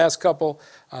well the last couple.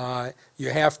 You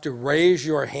have to raise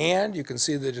your hand. You can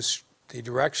see the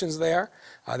directions there.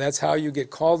 That's how you get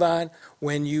called on.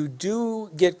 When you do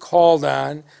get called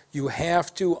on, you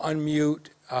have to unmute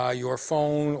your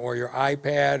phone or your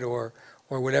iPad or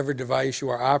whatever device you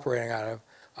are operating out of.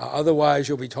 Otherwise,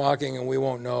 you'll be talking and we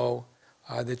won't know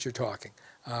that you're talking.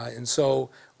 And so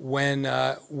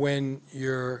when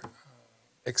you're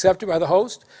accepted by the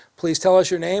host, please tell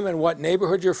us your name and what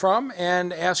neighborhood you're from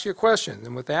and ask your question.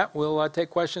 And with that, we'll take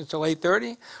questions till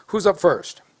 8:30. Who's up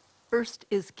first? First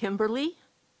is Kimberly.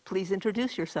 Please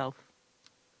introduce yourself.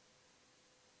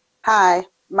 Hi,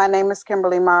 my name is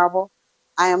Kimberly Marble.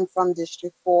 I am from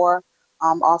District 4,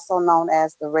 also known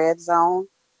as the Red Zone.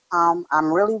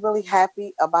 I'm really, really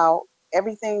happy about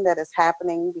everything that is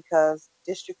happening because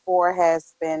District 4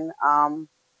 has been,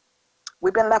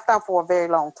 we've been left out for a very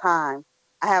long time.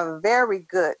 I have a very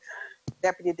good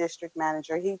deputy district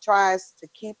manager. He tries to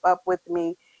keep up with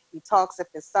me. He talks if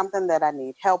it's something that I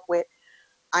need help with.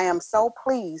 I am so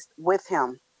pleased with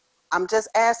him. I'm just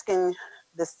asking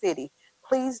the city,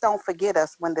 please don't forget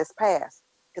us when this passes,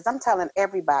 because I'm telling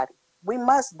everybody, we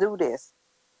must do this.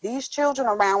 These children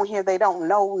around here, they don't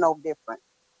know no different.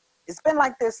 It's been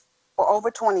like this for over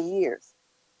 20 years.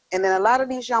 And then a lot of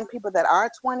these young people that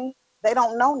are 20, they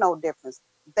don't know no difference.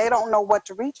 They don't know what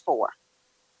to reach for.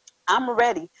 I'm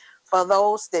ready for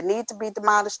those that need to be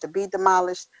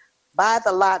demolished, buy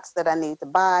the lots that I need to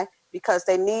buy, because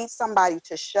they need somebody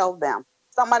to show them.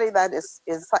 Somebody that is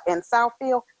in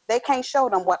Southfield, they can't show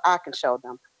them what I can show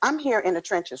them. I'm here in the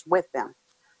trenches with them.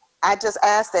 I just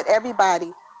ask that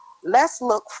everybody, let's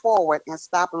look forward and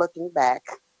stop looking back.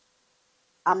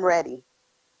 I'm ready.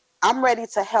 I'm ready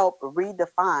to help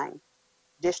redefine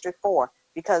District 4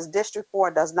 because District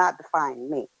 4 does not define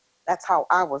me. That's how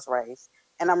I was raised.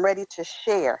 And I'm ready to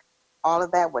share all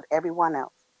of that with everyone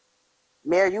else.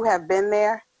 Mayor, you have been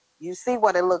there. You see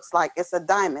what it looks like. It's a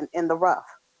diamond in the rough.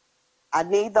 I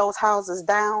need those houses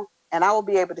down, and I will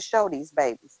be able to show these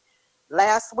babies.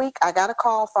 Last week, I got a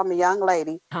call from a young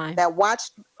lady that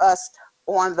watched us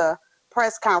on the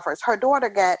press conference. Her daughter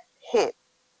got hit,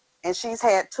 and she's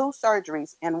had 2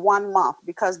 surgeries in 1 month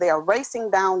because they are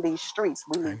racing down these streets.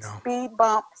 We need speed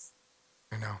bumps.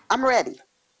 I know. I'm ready.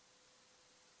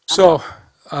 So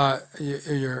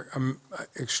you're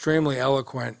extremely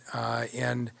eloquent,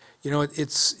 and you know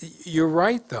you're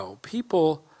right though.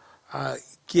 People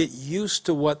get used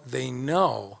to what they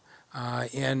know,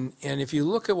 and if you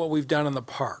look at what we've done in the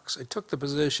parks, I took the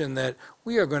position that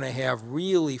we are going to have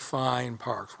really fine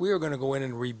parks. We are going to go in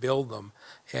and rebuild them,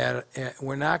 and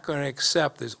we're not going to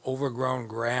accept this overgrown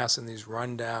grass and these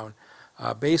rundown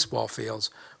baseball fields.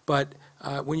 But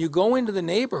when you go into the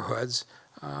neighborhoods,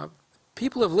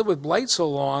 people have lived with blight so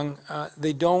long,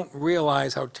 they don't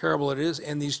realize how terrible it is.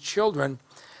 And these children,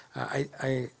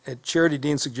 at Charity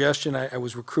Dean's suggestion, I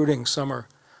was recruiting summer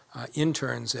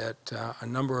interns at a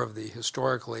number of the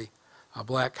historically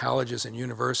black colleges and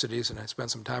universities, and I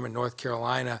spent some time in North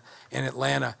Carolina and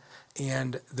Atlanta.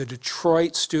 And the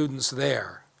Detroit students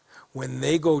there, when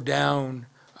they go down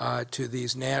to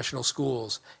these national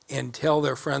schools and tell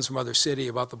their friends from other city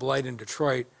about the blight in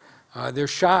Detroit, they're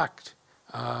shocked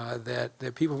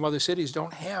that people from other cities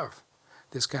don't have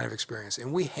this kind of experience,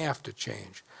 and we have to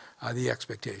change the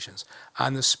expectations.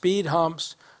 On the speed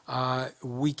humps,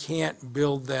 we can't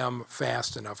build them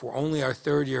fast enough. We're only our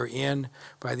 3rd year in.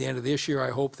 By the end of this year, I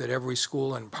hope that every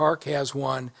school and park has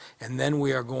one, and then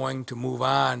we are going to move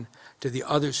on to the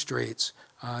other streets.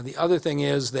 The other thing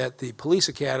is that the police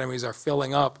academies are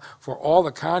filling up. For all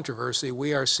the controversy,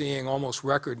 we are seeing almost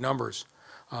record numbers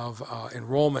of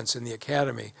enrollments in the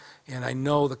academy. And I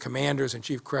know the commanders and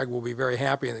Chief Craig will be very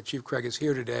happy, and that Chief Craig is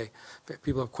here today.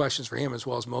 People have questions for him as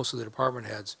well as most of the department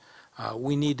heads.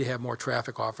 We need to have more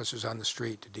traffic officers on the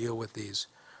street to deal with these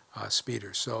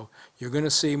speeders. So you're going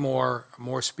to see more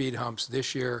speed humps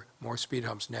this year, more speed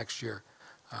humps next year.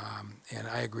 And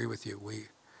I agree with you.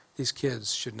 These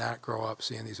kids should not grow up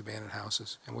seeing these abandoned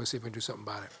houses, and we'll see if we can do something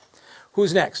about it.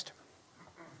 Who's next?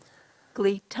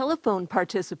 Glee telephone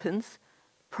participants,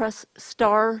 press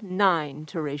 *9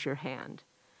 to raise your hand.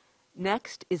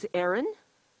 Next is Aaron.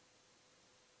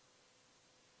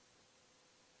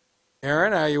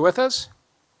 Aaron, are you with us?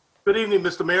 Good evening,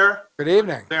 Mr. Mayor. Good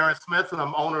evening. Aaron Smith, and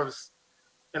I'm owner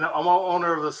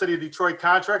of the City of Detroit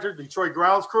contractor, Detroit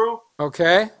Grounds Crew,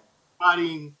 Okay.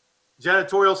 providing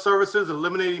janitorial services,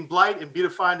 eliminating blight, and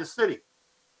beautifying the city.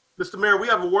 Mr. Mayor, we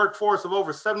have a workforce of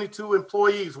over 72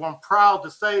 employees, where I'm proud to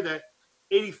say that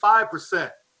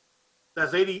 85%,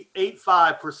 that's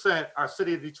 85% are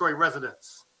City of Detroit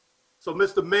residents. So,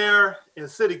 Mr. Mayor and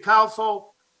City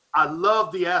Council, I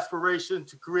love the aspiration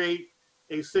to create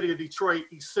a City of Detroit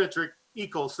eccentric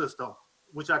ecosystem,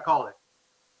 which I call it.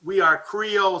 We are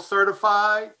Creole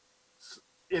certified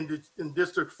in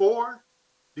District 4,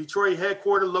 Detroit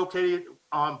headquarters located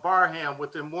on Barham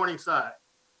within Morningside.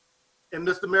 And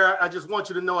Mr. Mayor, I just want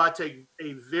you to know I take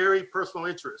a very personal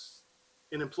interest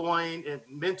in employing and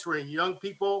mentoring young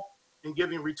people and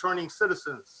giving returning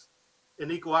citizens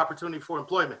an equal opportunity for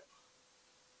employment.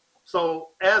 So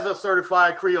as a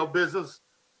certified Creole business,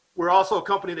 we're also a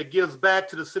company that gives back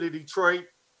to the city of Detroit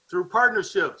through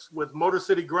partnerships with Motor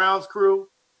City Grounds Crew,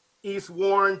 East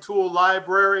Warren Tool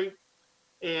Library,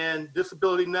 and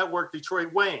Disability Network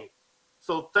Detroit Wayne.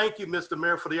 So thank you, Mr.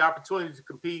 Mayor, for the opportunity to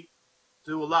compete,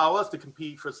 to allow us to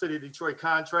compete for City of Detroit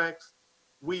contracts.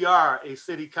 We are a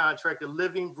city contractor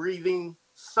living, breathing,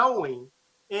 sowing,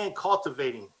 and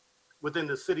cultivating within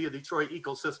the City of Detroit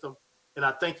ecosystem. And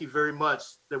I thank you very much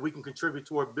that we can contribute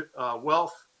toward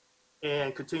wealth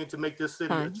and continue to make this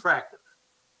city attractive.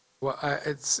 Well,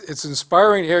 it's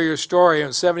inspiring to hear your story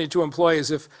on 72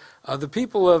 employees. If the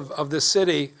people of this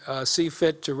city see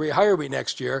fit to rehire me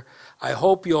next year, I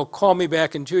hope you'll call me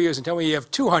back in 2 years and tell me you have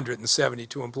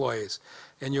 272 employees,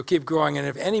 and you'll keep growing. And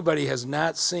if anybody has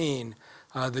not seen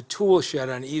the tool shed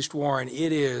on East Warren,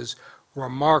 it is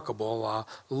remarkable.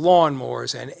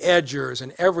 Lawnmowers and edgers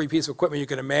and every piece of equipment you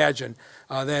can imagine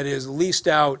that is leased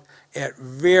out at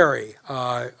very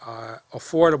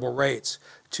affordable rates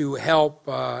to help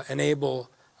enable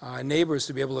neighbors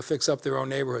to be able to fix up their own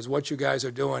neighborhoods. What you guys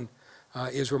are doing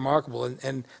is remarkable,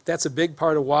 and that's a big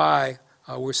part of why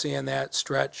we're seeing that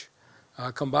stretch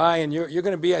come by, and you're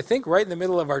going to be, I think, right in the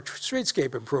middle of our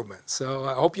streetscape improvements. So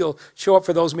I hope you'll show up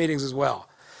for those meetings as well.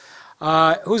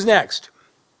 Who's next?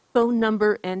 Phone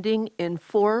number ending in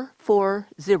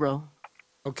 440.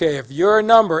 Okay, if your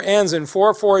number ends in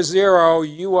 440,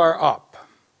 you are up.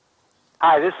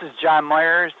 Hi, this is John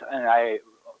Myers, and I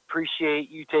appreciate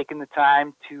you taking the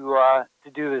time to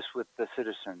do this with the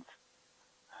citizens.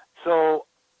 So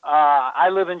I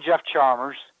live in Jeff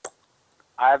Chalmers.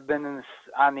 I've been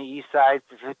on the east side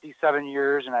for 57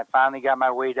 years, and I finally got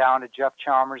my way down to Jeff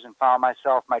Chalmers and found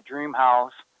myself my dream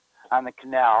house on the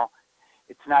canal.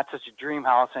 It's not such a dream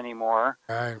house anymore.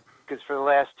 Right. Because for the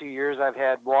last 2 years, I've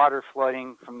had water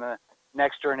flooding from the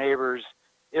next door neighbor's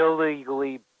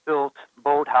illegally built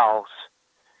boathouse.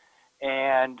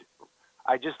 And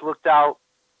I just looked out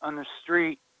on the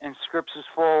street, and Scripps is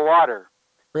full of water.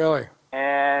 Really?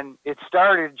 And it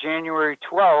started January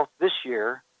 12th this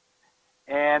year,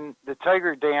 and the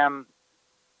Tiger Dam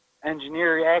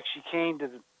engineer actually came to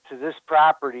this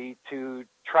property to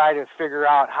try to figure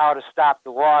out how to stop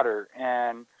the water.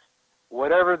 And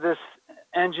whatever this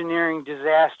engineering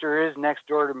disaster is next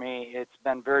door to me, it's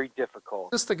been very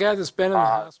difficult. Is this the guy that's been in the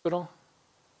hospital?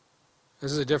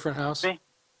 This is a different house? Me?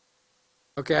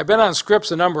 Okay, I've been on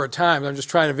Scripps a number of times. I'm just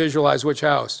trying to visualize which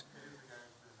house.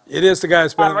 It is the guy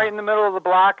that's been... I'm right in the middle of the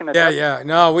block. And Yeah.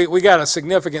 No, we got a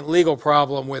significant legal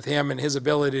problem with him and his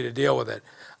ability to deal with it.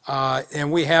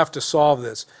 And we have to solve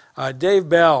this. Dave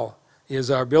Bell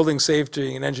is our Building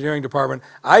Safety and Engineering Department.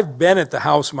 I've been at the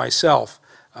house myself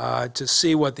to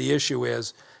see what the issue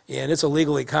is, and it's a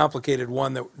legally complicated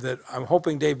one that I'm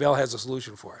hoping Dave Bell has a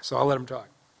solution for. So I'll let him talk.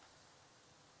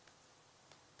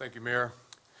 Thank you, Mayor.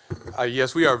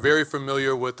 Yes, we are very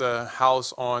familiar with the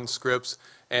house on Scripps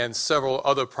and several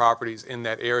other properties in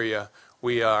that area.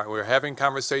 We're having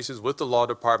conversations with the law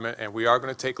department, and we are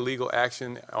going to take legal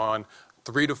action on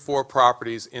 3 to 4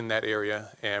 properties in that area,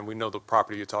 and we know the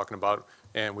property you're talking about,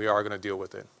 and we are going to deal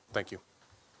with it. Thank you.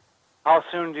 How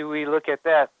soon do we look at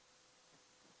that?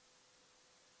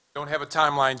 Don't have a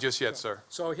timeline just yet, sir.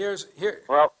 So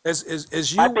Well, as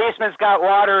my you... basement's got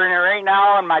water in it right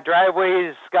now, and my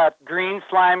driveway's got green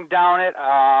slime down it.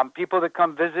 People that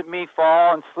come visit me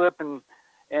fall and slip, and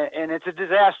it's a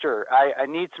disaster. I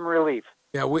need some relief.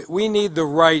 Yeah, we need the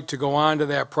right to go onto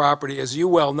that property. As you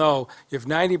well know, if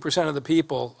 90% of the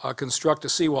people construct a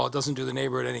seawall, it doesn't do the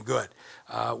neighborhood any good.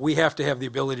 We have to have the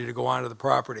ability to go onto the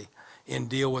property and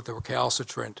deal with the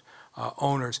recalcitrant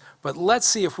owners. But let's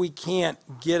see if we can't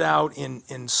get out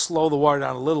and slow the water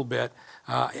down a little bit.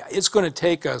 It's going to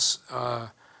take us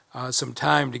some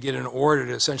time to get an order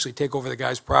to essentially take over the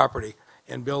guy's property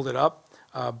and build it up.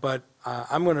 But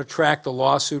I'm going to track the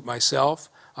lawsuit myself.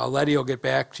 Letty will get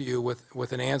back to you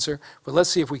with an answer. But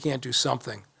let's see if we can't do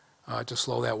something to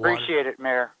slow that water. Appreciate it,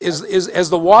 Mayor. Has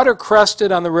the water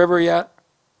crested on the river yet?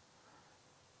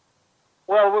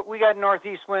 Well, we got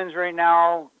northeast winds right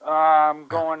now,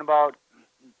 going about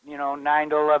 9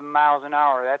 to 11 miles an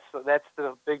hour. That's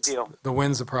the big deal. The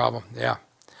wind's the problem. Yeah.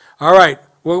 All right.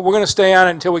 We're going to stay on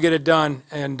it until we get it done,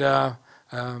 and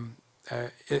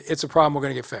it's a problem we're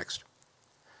going to get fixed.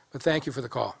 But thank you for the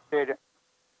call.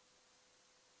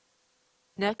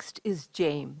 Next is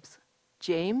James.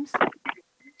 James?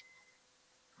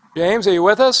 James, are you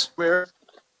with us? Mayor.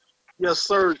 Yes,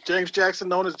 sir. James Jackson,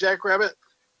 known as Jack Rabbit.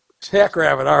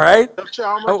 Jackrabbit, all right. Jeff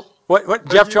Chalmers. Oh, what?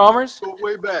 Jeff Chalmers? Go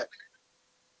way back.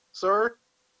 Sir?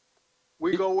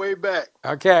 We go way back.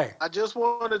 Okay. I just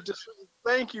wanted to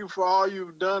thank you for all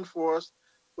you've done for us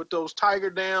with those tiger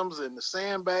dams and the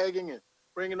sandbagging and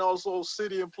bringing those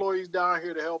city employees down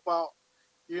here to help out.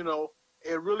 You know,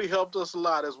 it really helped us a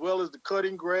lot, as well as the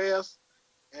cutting grass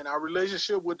and our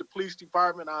relationship with the police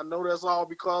department. I know that's all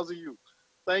because of you.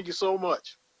 Thank you so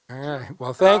much. All right.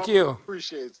 Well, thank I you.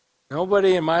 appreciate it.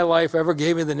 Nobody in my life ever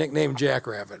gave me the nickname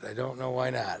Jackrabbit. I don't know why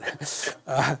not.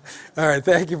 All right.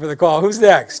 Thank you for the call. Who's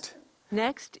next?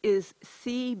 Next is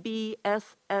CBSSR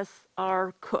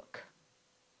Cook.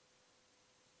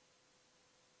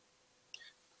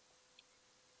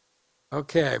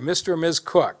 Okay. Mr. or Ms.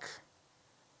 Cook.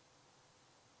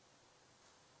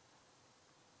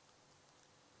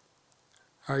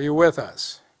 Are you with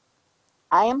us?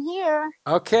 I am here.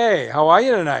 Okay. How are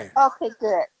you tonight? Okay,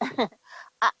 good.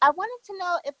 I wanted to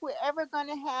know if we're ever going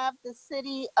to have the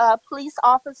city police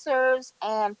officers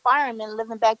and firemen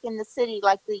living back in the city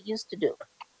like they used to do.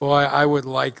 Boy, I would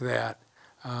like that.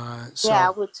 Yeah, I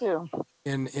would too.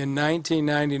 In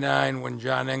 1999, when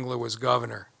John Engler was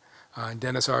governor and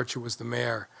Dennis Archer was the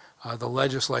mayor, the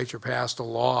legislature passed a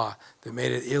law that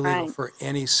made it illegal Right. for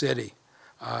any city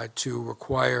to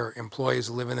require employees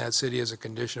to live in that city as a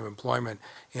condition of employment.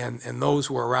 And those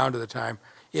who were around at the time,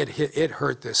 it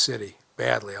hurt this city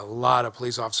badly. A lot of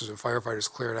police officers and firefighters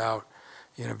cleared out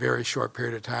in a very short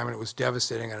period of time, and it was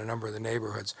devastating on a number of the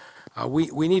neighborhoods.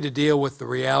 We need to deal with the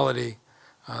reality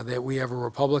that we have a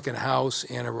Republican House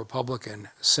and a Republican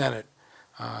Senate.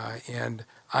 And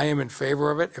I am in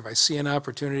favor of it. If I see an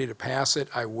opportunity to pass it,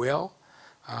 I will.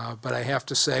 But I have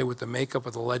to say, with the makeup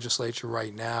of the legislature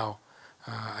right now,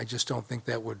 I just don't think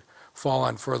that would fall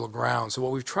on fertile ground. So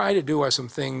what we've tried to do are some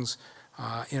things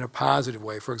in a positive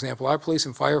way. For example, our police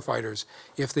and firefighters,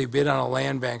 if they bid on a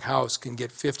land bank house, can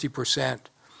get 50%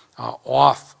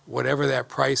 off whatever that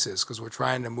price is, because we're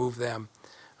trying to move them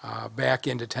back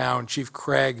into town. Chief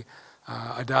Craig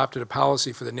adopted a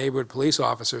policy for the neighborhood police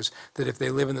officers that if they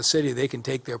live in the city, they can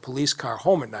take their police car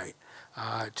home at night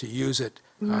to use it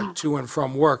to and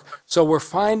from work. So we're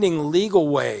finding legal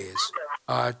ways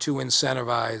to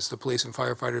incentivize the police and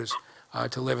firefighters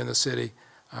to live in the city.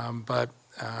 But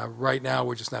right now,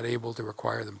 we're just not able to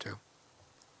require them to.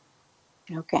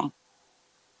 Okay.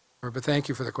 But thank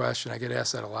you for the question. I get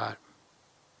asked that a lot.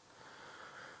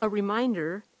 A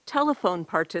reminder, telephone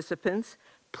participants,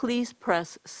 please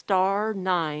press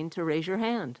 *9 to raise your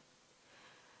hand.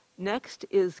 Next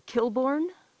is Kilborn.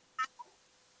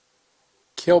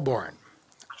 Kilborn,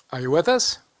 are you with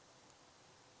us?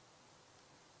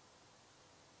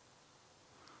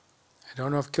 I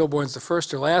don't know if Kilborn's the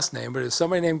first or last name, but is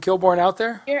somebody named Kilborn out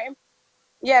there?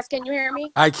 Yes, can you hear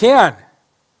me? I can.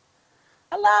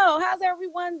 Hello, how's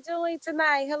everyone doing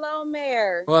tonight? Hello,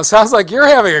 Mayor. Well, it sounds like you're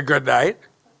having a good night.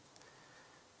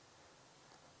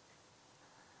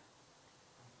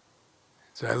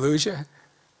 Did I lose you?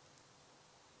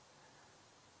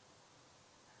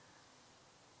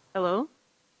 Hello?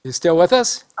 You still with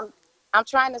us? I'm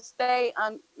trying to stay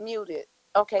unmuted.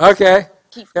 Okay. Okay.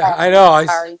 Keep Yeah, I know.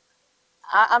 Sorry.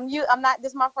 I'm not,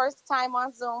 this is my first time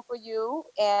on Zoom for you,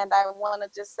 and I want to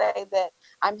just say that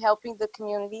I'm helping the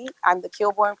community. I'm the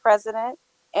Kilborn president,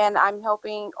 and I'm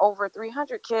helping over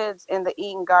 300 kids in the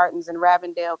Eden Gardens and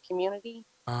Ravendale community.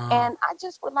 And I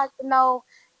just would like to know,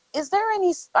 is there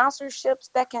any sponsorships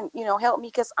that can, help me?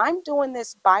 Because I'm doing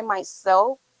this by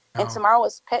myself, and tomorrow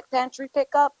is pet pantry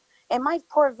pickup, and my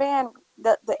poor van,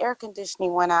 the air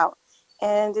conditioning went out,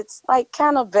 and it's like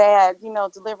kind of bad,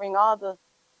 delivering all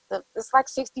it's like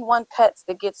 61 pets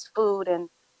that gets food, and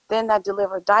then I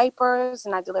deliver diapers,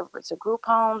 and I deliver it to group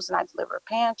homes, and I deliver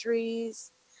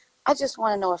pantries. I just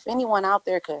want to know if anyone out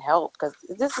there could help, because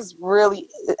this is really,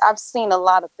 I've seen a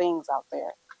lot of things out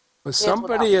there. But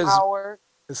somebody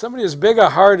as big a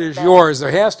heart as yours,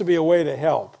 there has to be a way to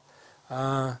help.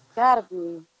 Gotta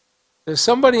be. Does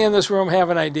somebody in this room have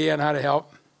an idea on how to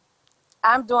help?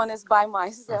 I'm doing this by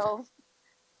myself.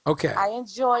 Okay. I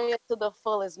enjoy it to the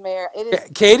fullest, Mayor. It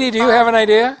is. Katie, do you have an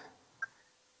idea?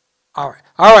 All right.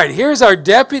 All right. Here's our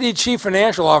Deputy Chief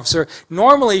Financial Officer.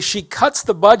 Normally, she cuts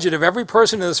the budget of every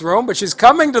person in this room, but she's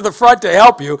coming to the front to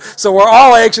help you, so we're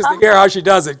all anxious to hear how she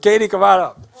does it. Katie, come on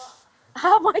up.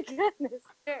 Oh, my goodness.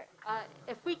 Sure.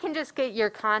 If we can just get your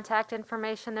contact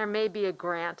information, there may be a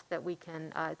grant that we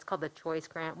can, it's called the Choice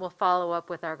Grant. We'll follow up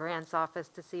with our grants office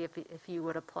to see if you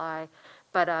would apply.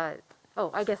 But,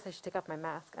 oh, I guess I should take off my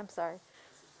mask. I'm sorry.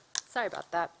 Sorry about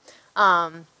that.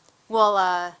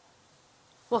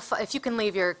 If you can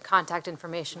leave your contact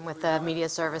information with the media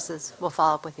services, we'll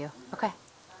follow up with you. Okay.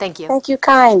 Thank you. Thank you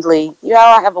kindly. You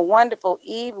all have a wonderful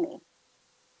evening.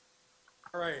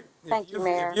 All right. Thank you,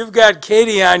 Mayor. If you've got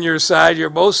Katie on your side, you're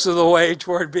most of the way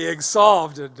toward being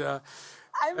solved. I'm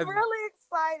really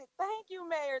excited. Thank you,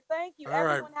 Mayor. Thank you. All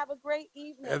right. Everyone have a great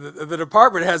evening. And the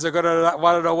department heads are going to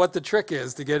want to know what the trick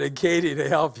is to getting Katie to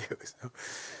help you. So.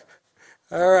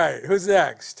 All right. Who's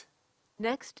next?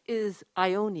 Next is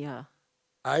Ionia.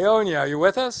 Ionia, are you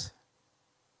with us?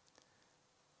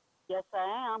 Yes,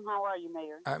 I am. How are you,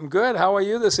 Mayor? I'm good. How are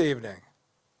you this evening?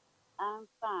 I'm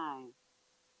fine.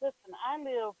 Listen, I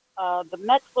live the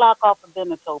next block off of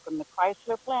Benito from the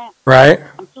Chrysler plant. Right.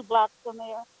 I'm 2 blocks from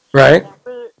there. Right. And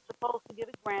we're supposed to get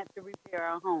a grant to repair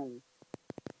our home.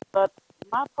 But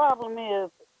my problem is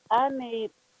I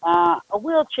need a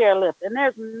wheelchair lift, and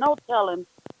there's no telling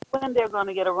when they're going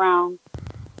to get around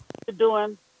to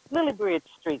doing Lily Bridge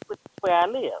Street, which is where I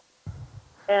live.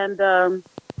 And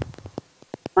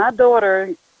my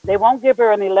daughter, they won't give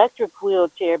her an electric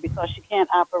wheelchair because she can't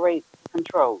operate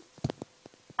controls.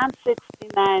 I'm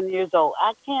 69 years old.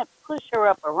 I can't push her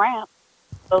up a ramp.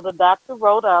 So the doctor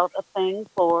wrote out a thing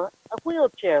for a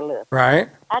wheelchair lift. Right.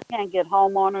 I can't get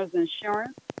homeowners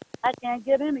insurance. I can't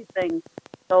get anything.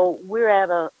 So we're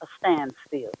at a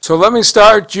standstill. So let me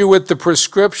start you with the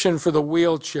prescription for the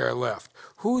wheelchair lift.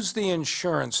 Who's the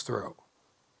insurance through?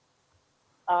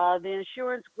 The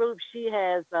insurance group, she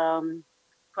has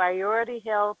Priority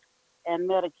Health and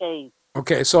Medicaid.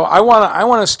 Okay, so I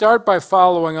want to start by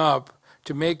following up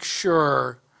to make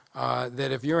sure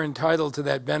that if you're entitled to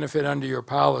that benefit under your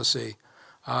policy,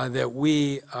 that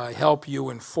we help you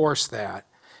enforce that.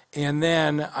 And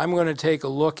then I'm going to take a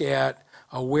look at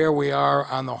where we are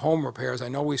on the home repairs. I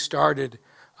know we started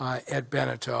at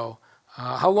Benito.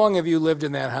 How long have you lived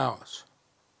in that house?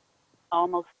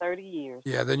 Almost 30 years.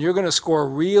 Yeah, then you're going to score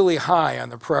really high on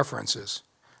the preferences.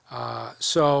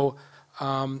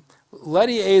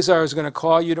 Letty Azar is going to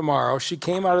call you tomorrow. She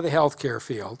came out of the healthcare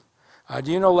field. Do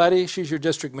you know Letty? She's your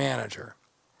district manager.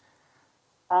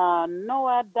 No,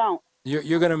 I don't.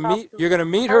 You're going to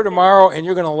meet her tomorrow, and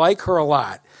you're going to like her a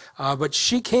lot. But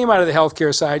she came out of the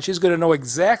healthcare side. She's going to know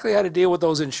exactly how to deal with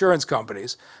those insurance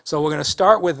companies. So we're going to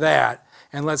start with that,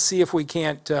 and let's see if we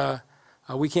can't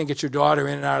get your daughter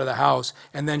in and out of the house.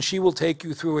 And then she will take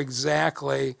you through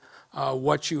exactly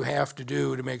what you have to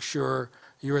do to make sure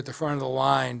you're at the front of the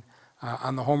line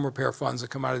on the home repair funds that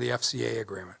come out of the FCA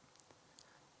agreement.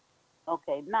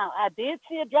 Okay, now I did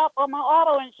see a drop on my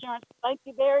auto insurance. Thank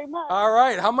you very much. All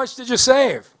right, how much did you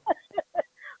save?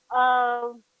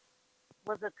 Was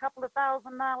it a couple of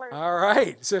 $1,000? All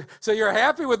right, so you're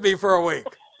happy with me for a week.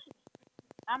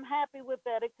 I'm happy with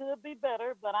that. It could be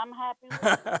better, but I'm happy with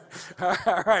it.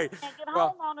 All right. I can't get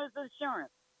homeowners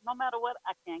insurance. No matter what,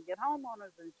 I can't get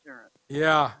homeowners insurance.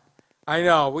 Yeah, I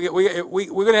know. We're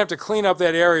going to have to clean up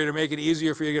that area to make it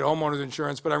easier for you to get homeowners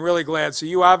insurance, but I'm really glad. So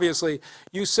you obviously,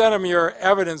 you sent them your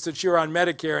evidence that you're on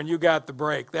Medicare and you got the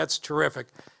break. That's terrific.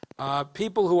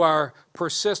 People who are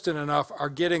persistent enough are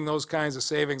getting those kinds of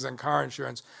savings on car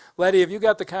insurance. Letty, have you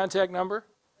got the contact number?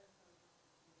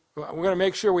 We're going to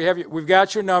make sure we've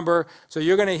got your number, so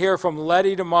you're going to hear from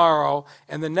Letty tomorrow,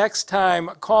 and the next time,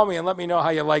 call me and let me know how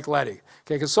you like Letty.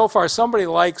 Okay, because so far somebody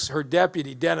likes her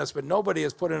deputy, Dennis, but nobody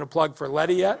has put in a plug for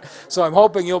Letty yet, so I'm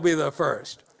hoping you'll be the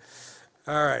first.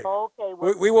 All right. Okay.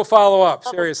 Well, we will follow up,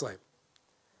 seriously.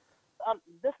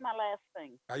 This is my last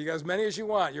thing. You got as many as you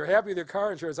want. You're happy with your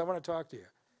car insurance. I want to talk to you.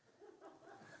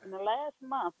 In the last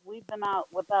month, we've been out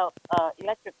without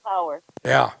electric power.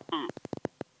 Yeah.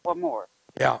 Or more.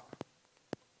 Yeah.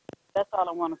 That's all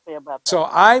I want to say about that. So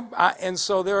and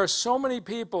so there are so many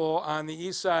people on the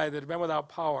east side that have been without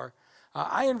power.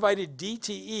 I invited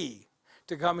DTE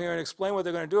to come here and explain what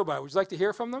they're going to do about it. Would you like to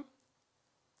hear from them?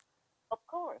 Of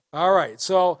course. All right.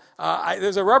 So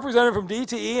there's a representative from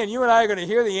DTE, and you and I are going to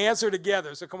hear the answer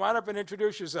together. So come on up and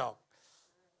introduce yourself.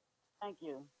 Thank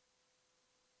you.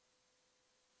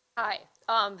 Hi.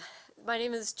 My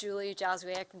name is Julie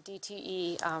Jazwiak from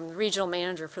DTE, Regional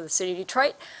Manager for the City of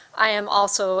Detroit. I am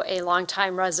also a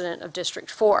longtime resident of District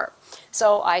 4,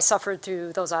 so I suffered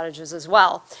through those outages as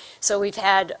well. So we've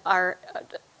had our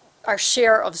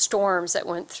share of storms that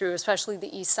went through, especially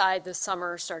the east side this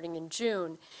summer starting in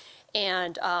June,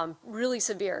 and really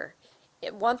severe.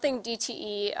 One thing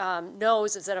DTE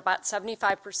knows is that about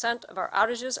 75% of our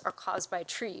outages are caused by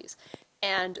trees.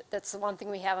 And that's the one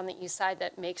thing we have on the east side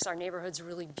that makes our neighborhoods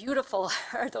really beautiful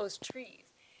are those trees.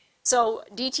 So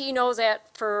DTE knows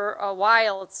that for a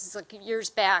while, it's like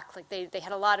years back, like they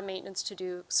had a lot of maintenance to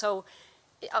do. So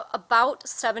about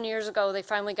 7 years ago, they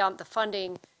finally got the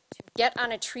funding to get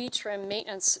on a tree trim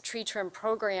maintenance, tree trim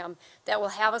program that will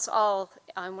have us all,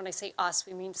 when I say us,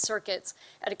 we mean circuits,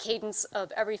 at a cadence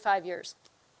of every 5 years.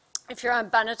 If you're on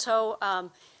Benito,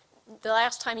 The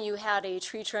last time you had a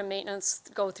tree trim maintenance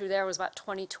go through there was about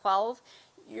 2012.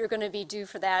 You're going to be due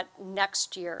for that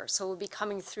next year. So we'll be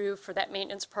coming through for that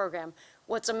maintenance program.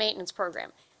 What's a maintenance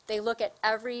program? They look at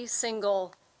every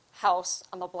single house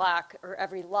on the block or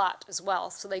every lot as well.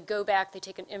 So they go back, they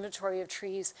take an inventory of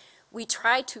trees. We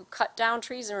try to cut down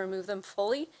trees and remove them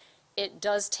fully. It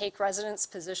does take residents'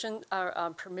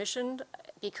 permission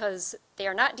because they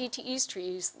are not DTE's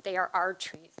trees, they are our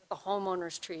trees, the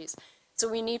homeowners' trees. So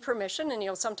we need permission,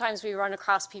 and sometimes we run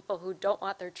across people who don't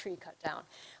want their tree cut down.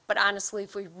 But honestly,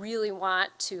 if we really want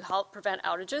to help prevent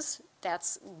outages,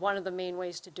 that's one of the main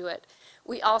ways to do it.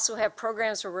 We also have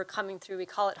programs where we're coming through, we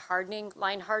call it hardening,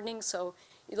 line hardening. So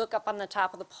you look up on the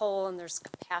top of the pole and there's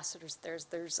capacitors,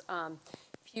 there's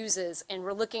fuses, and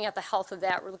we're looking at the health of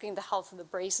that. We're looking at the health of the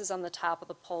braces on the top of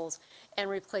the poles and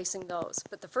replacing those.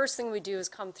 But the first thing we do is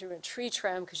come through and tree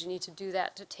trim, because you need to do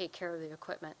that to take care of the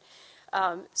equipment.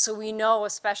 So we know,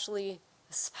 especially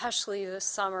this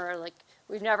summer, like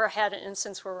we've never had an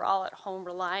instance where we're all at home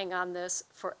relying on this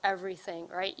for everything,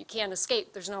 right? You can't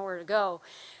escape, there's nowhere to go.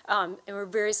 And we're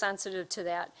very sensitive to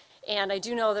that. And I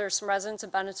do know there are some residents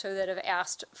of Beneteau that have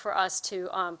asked for us to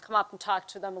come up and talk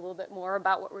to them a little bit more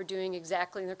about what we're doing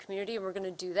exactly in their community, and we're going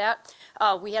to do that.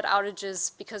 We had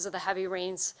outages because of the heavy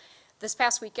rains this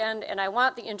past weekend, and I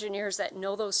want the engineers that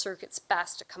know those circuits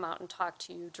best to come out and talk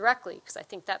to you directly, because I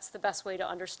think that's the best way to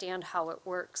understand how it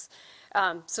works.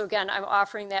 So again, I'm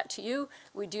offering that to you.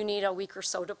 We do need a week or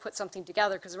so to put something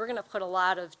together, because we're going to put a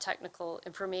lot of technical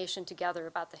information together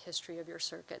about the history of your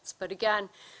circuits. But again,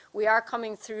 we are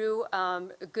coming through a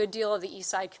good deal of the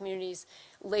east side communities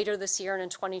later this year and in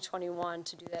 2021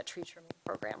 to do that tree trimming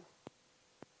program.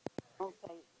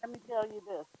 Okay, let me tell you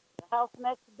this. The house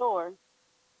next door.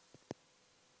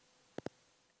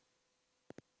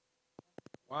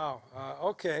 Wow.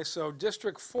 Okay, so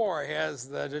District 4 has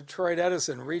the Detroit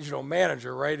Edison Regional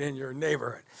Manager right in your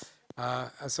neighborhood.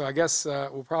 So I guess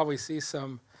we'll probably see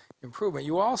some improvement.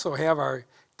 You also have our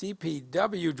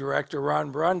DPW Director,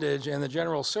 Ron Brundage, and the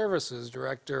General Services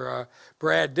Director,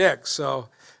 Brad Dix. So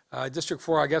District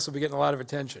 4, I guess, will be getting a lot of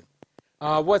attention.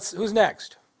 Who's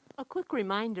next? A quick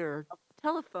reminder,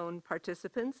 telephone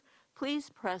participants, please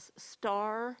press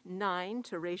 *9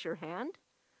 to raise your hand.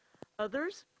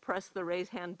 Others, press the raise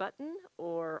hand button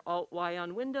or Alt-Y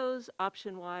on Windows,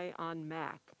 Option-Y on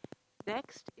Mac.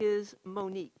 Next is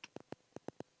Monique.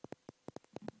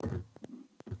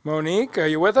 Monique, are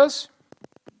you with us?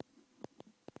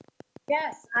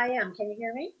 Yes, I am. Can you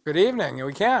hear me? Good evening.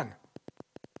 We can.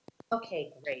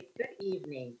 Okay, great. Good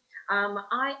evening.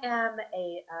 I am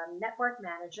a network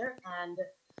manager and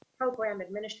program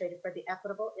administrator for the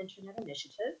Equitable Internet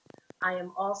Initiative. I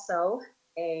am also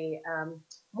a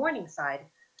Morningside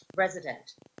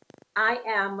resident. I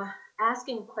am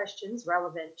asking questions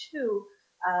relevant to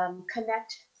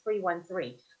Connect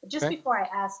 313. But just before I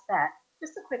ask that,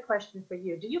 just a quick question for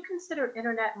you. Do you consider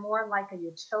internet more like a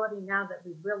utility now that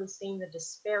we've really seen the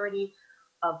disparity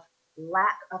of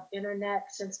lack of internet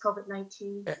since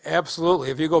COVID-19? Absolutely.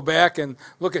 If you go back and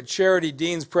look at Charity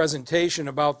Dean's presentation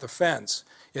about the fence,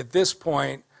 at this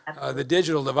point, the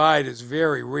digital divide is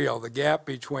very real. The gap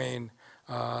between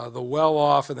the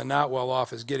well-off and the not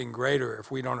well-off is getting greater if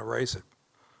we don't erase it.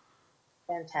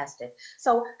 Fantastic.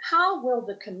 So how will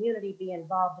the community be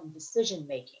involved in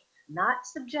decision-making? Not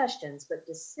suggestions, but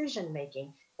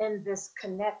decision-making in this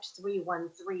Connect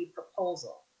 313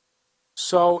 proposal?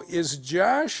 So is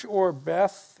Josh or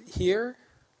Beth here?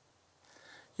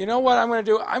 You know what I'm going to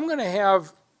do? I'm going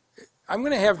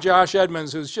to have Josh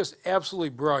Edmonds, who's just absolutely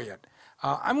brilliant.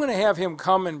 I'm going to have him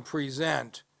come and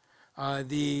present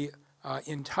the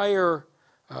entire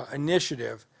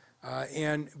initiative.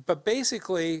 But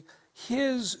basically,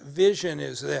 his vision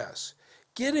is this.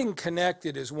 Getting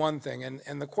connected is one thing,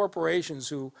 and the corporations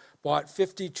who bought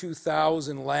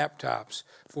 52,000 laptops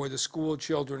for the school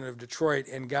children of Detroit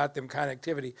and got them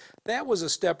connectivity, that was a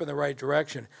step in the right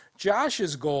direction.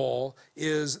 Josh's goal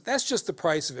is, that's just the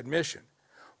price of admission.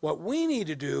 What we need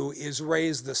to do is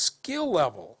raise the skill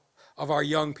level of our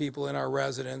young people and our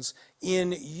residents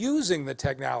in using the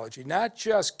technology, not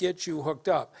just get you hooked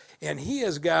up. And he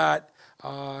has got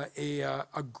a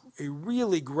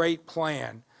really great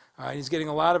plan. He's getting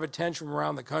a lot of attention from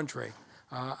around the country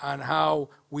on how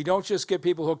we don't just get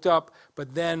people hooked up,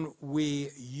 but then we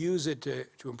use it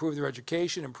to improve their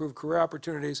education, improve career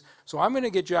opportunities. So I'm going to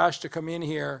get Josh to come in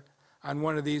here on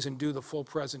one of these and do the full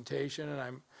presentation.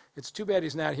 And it's too bad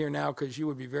he's not here now, because you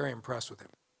would be very impressed with him.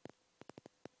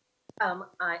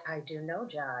 I do know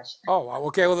Josh. Oh,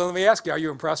 okay. Well, then let me ask you, are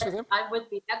you impressed with him? I'm with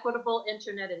the Equitable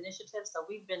Internet Initiative, so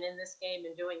we've been in this game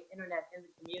and doing internet in the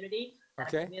community at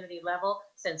Okay. a community level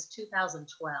since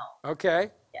 2012.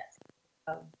 Okay. Yes.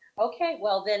 Okay,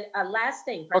 well then, last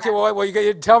thing. Okay, well, you got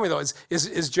to tell me though,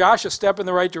 is Josh a step in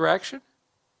the right direction?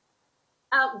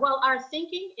 Well, our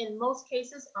thinking in most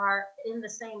cases are in the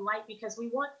same light because we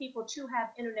want people to have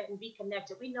internet and be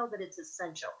connected. We know that it's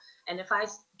essential. And if I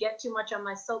get too much on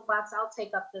my soapbox, I'll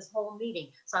take up this whole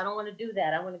meeting. So I don't want to do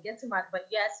that. I want to get to but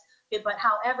yes, but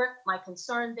however, my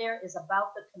concern there is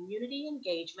about the community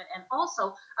engagement and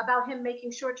also about him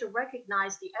making sure to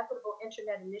recognize the Equitable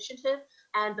Internet Initiative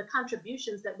and the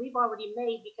contributions that we've already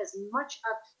made because much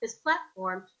of his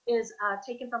platform is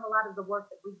taken from a lot of the work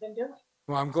that we've been doing.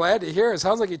 Well, I'm glad to hear. It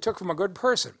sounds like you took from a good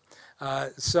person.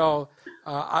 But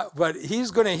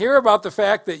he's going to hear about the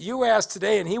fact that you asked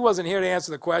today, and he wasn't here to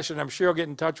answer the question. I'm sure he'll get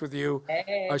in touch with you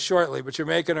shortly. But you're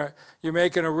making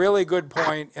a really good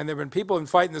point, and there've been people in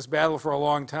fighting this battle for a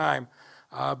long time.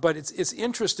 But it's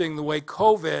interesting the way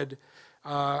COVID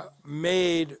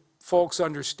made folks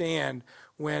understand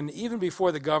when even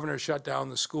before the governor shut down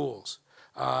the schools.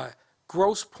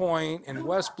 Grosse Pointe and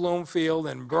West Bloomfield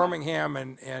and Birmingham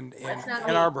and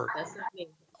Ann Arbor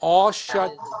all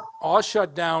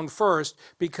shut down first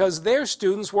because their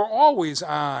students were always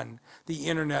on the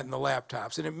internet and the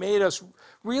laptops. And it made us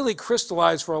really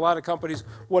crystallize for a lot of companies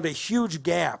what a huge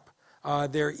gap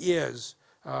there is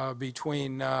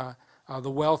between the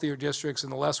wealthier districts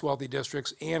and the less wealthy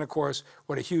districts, and of course,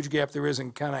 what a huge gap there is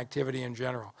in connectivity in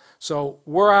general. So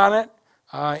we're on it,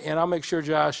 and I'll make sure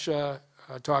Josh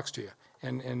talks to you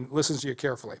and listens to you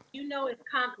carefully. You know,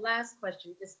 last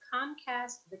question, is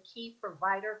Comcast the key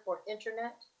provider for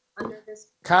internet under this?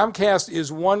 Comcast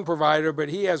is one provider, but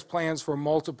he has plans for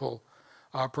multiple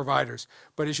providers.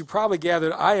 But as you probably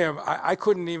gathered, I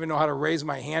couldn't even know how to raise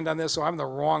my hand on this, so I'm the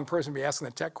wrong person to be asking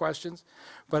the tech questions.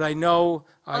 But I know.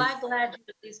 Well, I'm glad you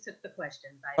at least took the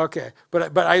questions. Okay,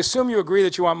 but I assume you agree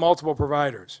that you want multiple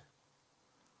providers.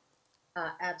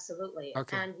 Absolutely.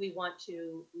 Okay. And we want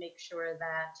to make sure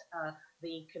that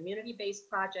the community-based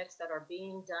projects that are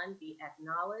being done be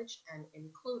acknowledged and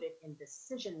included in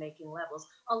decision-making levels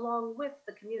along with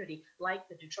the community, like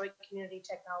the Detroit Community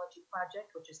Technology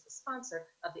Project, which is the sponsor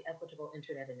of the Equitable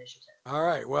Internet Initiative. All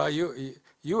right. Well,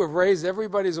 you have raised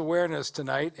everybody's awareness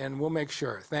tonight, and we'll make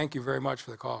sure. Thank you very much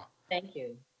for the call. Thank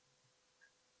you.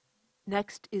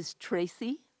 Next is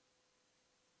Tracy.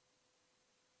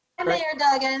 Hi, Mayor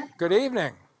Duggan. Good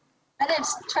evening. My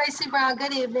name's Tracy Brown.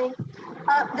 Good evening.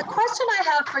 The question I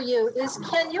have for you is,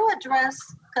 can you address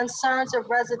concerns of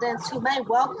residents who may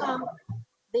welcome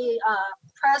the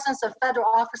presence of federal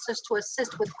officers to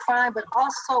assist with crime, but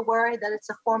also worry that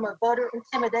it's a form of voter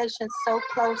intimidation so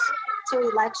close to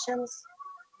elections?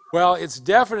 Well, it's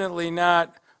definitely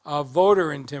not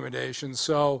voter intimidation.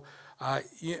 So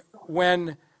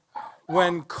when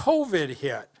COVID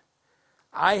hit,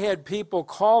 I had people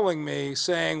calling me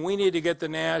saying, we need to get the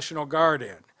National Guard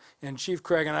in. And Chief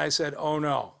Craig and I said, oh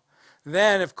no.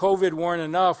 Then if COVID weren't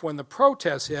enough, when the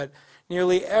protests hit,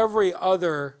 nearly every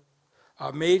other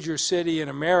major city in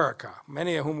America,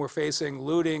 many of whom were facing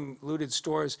looted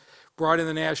stores, brought in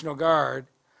the National Guard.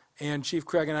 And Chief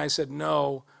Craig and I said,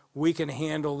 no, we can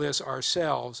handle this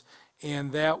ourselves.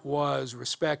 And that was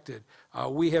respected.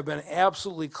 We have been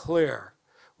absolutely clear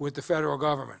with the federal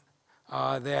government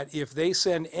that if they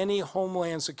send any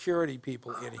Homeland Security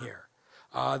people in here,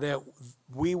 that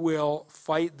we will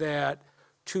fight that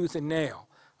tooth and nail.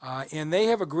 And they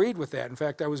have agreed with that. In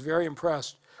fact, I was very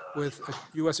impressed with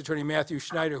U.S. Attorney Matthew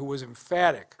Schneider, who was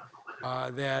emphatic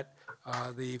that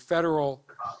the federal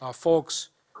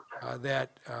folks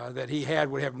that he had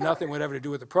would have nothing whatever to do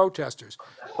with the protesters.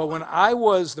 But when I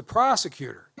was the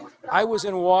prosecutor, I was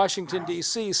in Washington,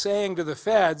 D.C., saying to the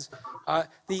feds,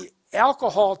 the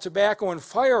Alcohol, Tobacco, and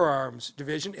Firearms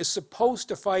Division is supposed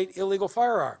to fight illegal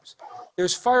firearms.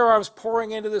 There's firearms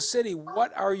pouring into the city.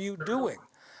 What are you doing?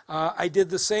 I did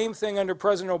the same thing under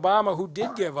President Obama, who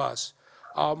did give us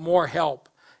more help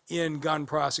in gun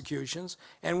prosecutions,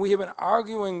 and we have been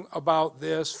arguing about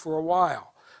this for a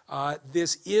while.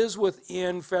 This is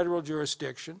within federal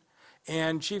jurisdiction,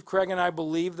 and Chief Craig and I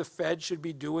believe the Fed should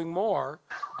be doing more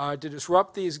to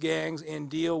disrupt these gangs and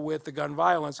deal with the gun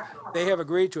violence. They have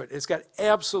agreed to it. It's got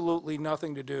absolutely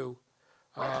nothing to do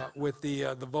with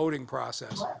the voting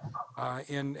process.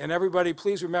 And everybody,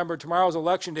 please remember, tomorrow's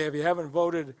Election Day. If you haven't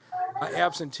voted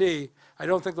absentee, I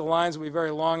don't think the lines will be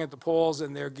very long at the polls,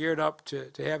 and they're geared up to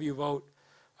have you vote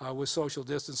with social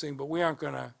distancing. But we aren't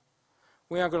going to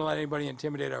let anybody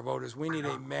intimidate our voters. We need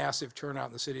a massive turnout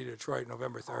in the city of Detroit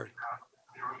November 3rd.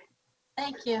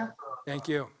 Thank you. Thank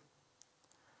you.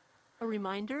 A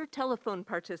reminder, telephone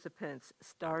participants,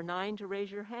 *9 to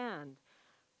raise your hand.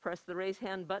 Press the raise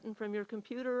hand button from your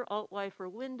computer, Alt-Y for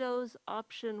Windows,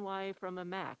 Option Y from a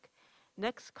Mac.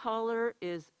 Next caller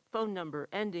is phone number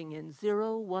ending in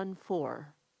 014.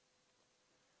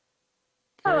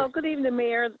 Hello, good evening,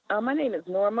 Mayor. My name is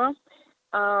Norma.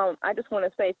 I just want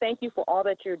to say thank you for all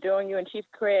that you're doing, you and Chief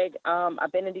Craig.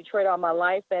 I've been in Detroit all my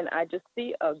life, and I just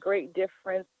see a great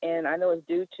difference, and I know it's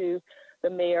due to the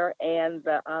mayor and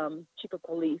the chief of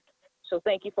police. So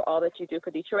thank you for all that you do for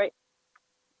Detroit.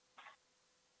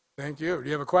 Thank you. Do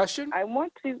you have a question? I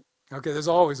want to. Okay, there's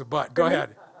always a but. Go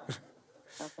ahead.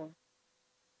 Okay.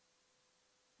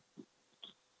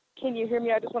 Can you hear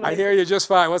me? I just want to. I hear you just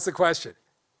fine. What's the question?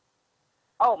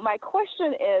 Oh, my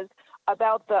question is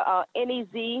about the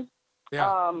NEZ.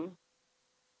 Yeah.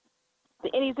 The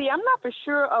NEZ, I'm not for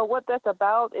sure what that's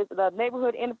about. It's the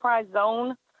Neighborhood Enterprise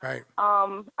Zone. Right.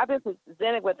 I've been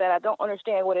presented with that. I don't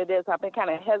understand what it is. I've been kind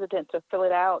of hesitant to fill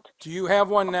it out. Do you have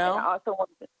one now? And I also want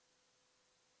to,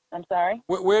 I'm sorry?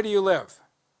 Where do you live?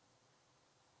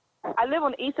 I live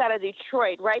on the east side of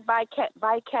Detroit, right by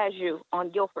Cashew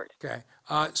on Guilford. Okay.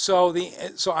 So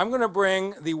I'm going to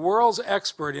bring the world's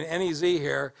expert in NEZ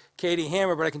here, Katie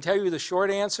Hammer, but I can tell you the short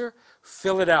answer,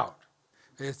 fill it out.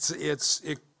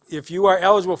 If you are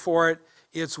eligible for it,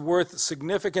 it's worth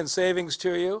significant savings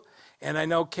to you. And I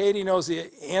know Katie knows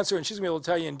the answer, and she's going to be able to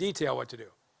tell you in detail what to do.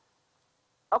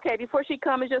 Okay, before she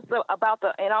comes, just about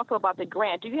the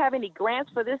grant. Do you have any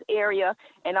grants for this area,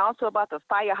 and also about the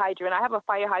fire hydrant? I have a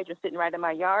fire hydrant sitting right in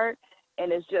my yard,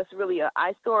 and it's just really an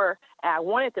eyesore. And I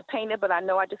wanted to paint it, but I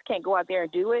know I just can't go out there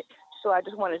and do it. So I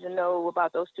just wanted to know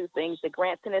about those two things: the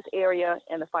grants in this area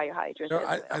and the fire hydrant.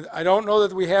 I don't know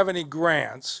that we have any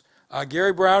grants.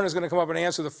 Gary Brown is going to come up and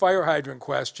answer the fire hydrant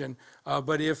question,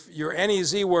 but if your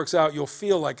NEZ works out, you'll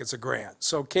feel like it's a grant.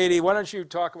 So, Katie, why don't you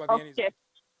talk about the NEZ?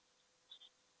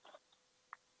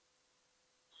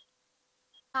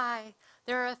 Hi.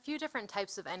 There are a few different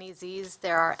types of NEZs.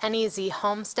 There are NEZ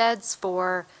homesteads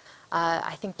for,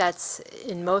 I think that's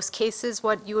in most cases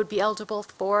what you would be eligible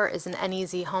for is an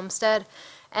NEZ homestead.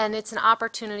 And it's an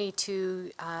opportunity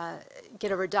to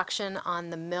get a reduction on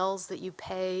the mills that you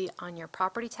pay on your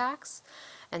property tax.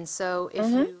 And so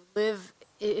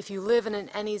if you live in an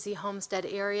NEZ homestead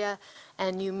area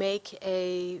and you make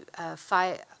a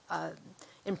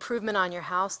improvement on your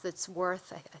house that's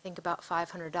worth, I think, about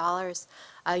 $500,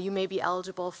 you may be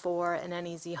eligible for an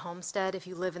NEZ homestead if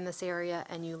you live in this area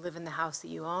and you live in the house that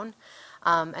you own.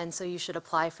 And so you should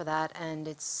apply for that. And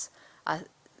it's I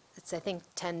think,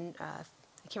 10, I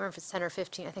can't remember if it's 10 or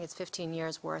 15, I think it's 15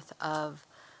 years worth of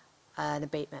an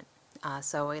abatement.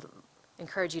 So I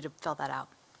encourage you to fill that out.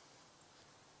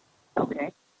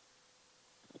 Okay.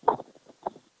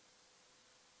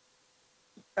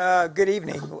 Good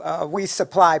evening. We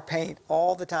supply paint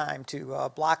all the time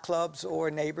to block clubs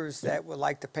or neighbors that would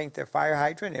like to paint their fire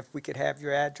hydrant. If we could have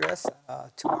your address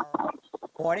tomorrow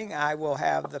morning, I will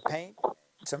have the paint,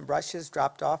 some brushes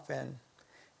dropped off and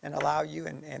allow you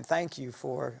and thank you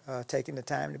for taking the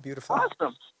time to beautify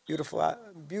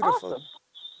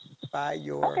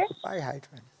your fire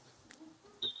hydrant.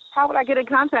 How would I get in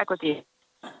contact with you?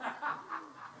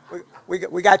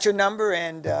 We got your number,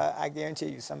 and I guarantee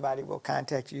you somebody will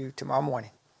contact you tomorrow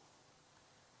morning.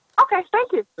 Okay,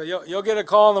 thank you. So you'll get a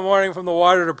call in the morning from the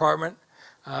water department,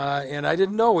 and I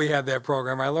didn't know we had that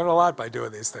program. I learned a lot by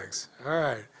doing these things. All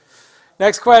right.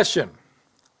 Next question.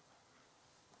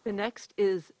 The next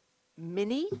is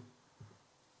Minnie.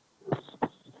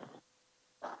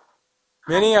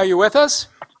 Minnie, are you with us?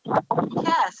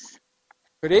 Yes.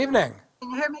 Good evening.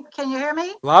 Can you hear me? Can you hear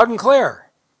me? Loud and clear.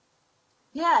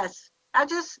 Yes.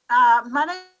 My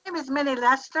name is Minnie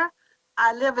Lester.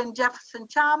 I live in Jefferson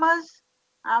Chalmers.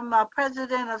 I'm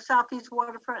president of Southeast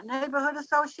Waterfront Neighborhood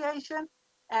Association.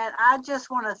 And I just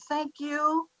want to thank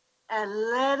you and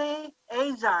Letty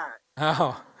Azar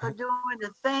for doing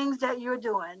the things that you're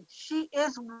doing. She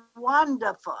is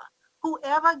wonderful.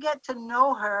 Whoever get to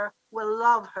know her will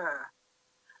love her.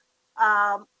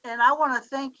 And I want to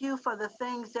thank you for the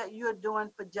things that you're doing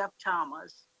for Jeff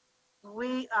Chalmers.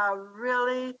 We are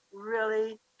really,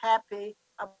 really happy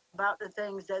about the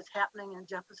things that's happening in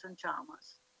Jefferson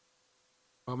Chalmers.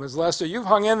 Well, Ms. Lester, you've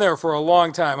hung in there for a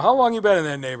long time. How long you been in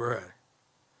that neighborhood?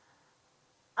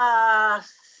 I've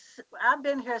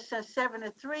been here since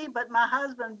 '73, but my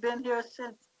husband been here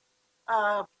since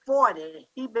 40.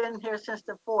 He been here since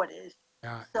the 40s.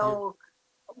 Yeah, so,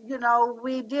 you know,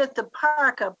 we did the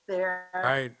park up there.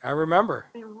 Right, I remember.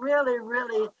 We really,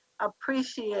 really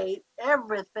appreciate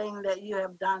everything that you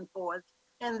have done for us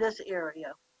in this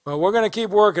area. Well, we're going to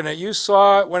keep working it. You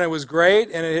saw it when it was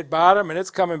great and it hit bottom and it's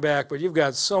coming back, but you've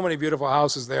got so many beautiful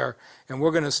houses there and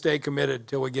we're going to stay committed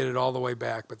till we get it all the way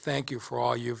back. But thank you for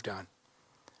all you've done.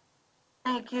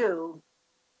 Thank you.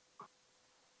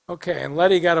 Okay, and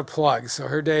Letty got a plug, so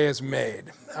her day is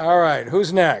made. All right,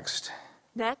 who's next?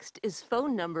 Next is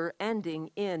phone number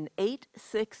ending in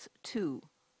 862.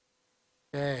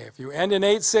 Okay, if you end in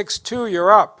 862,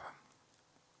 you're up.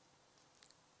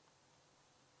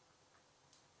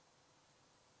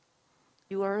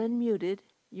 You are unmuted.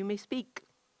 You may speak.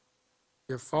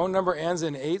 Your phone number ends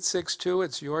in 862,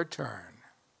 it's your turn.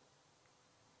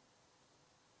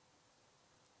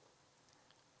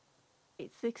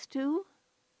 862.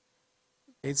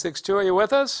 862, are you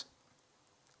with us?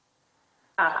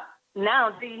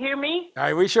 Now, do you hear me? All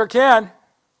right, we sure can.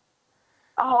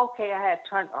 Oh, okay. I had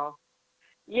turned off.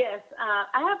 Yes,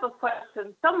 I have a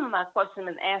question. Some of my questions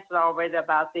have been answered already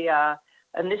about the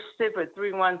initiative for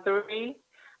 313.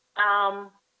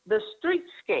 The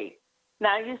streetscape.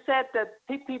 Now, you said that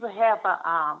people have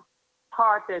a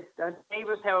part, that the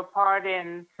neighbors have a part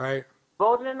in Right.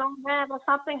 voting on that or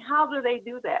something. How do they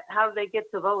do that? How do they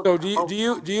get to vote? So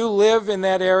do you live in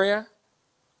that area?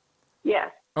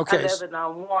 Yes. Okay. I live in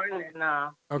Warren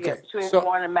and Okay, between so-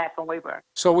 Warren and Mac and Wayburn.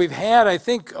 So we've had, I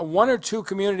think, 1 or 2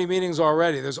 community meetings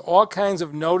already. There's all kinds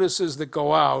of notices that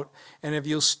go out, and if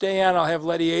you'll stay on, I'll have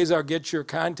Letty Azar get your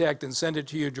contact and send it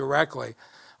to you directly.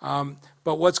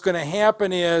 But what's going to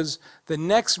happen is the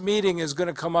next meeting is going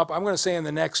to come up, I'm going to say in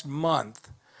the next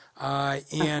month.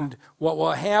 And what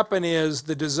will happen is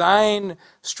the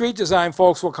street design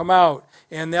folks will come out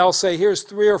and they'll say, here's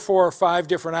 3 or 4 or 5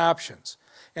 different options.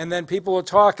 And then people will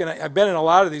talk, and I've been in a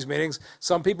lot of these meetings.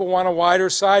 Some people want a wider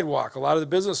sidewalk, a lot of the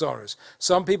business owners.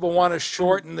 Some people want to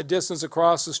shorten the distance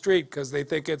across the street because they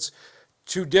think it's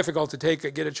too difficult to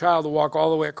get a child to walk all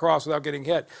the way across without getting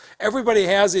hit. Everybody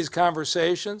has these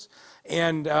conversations,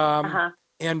 and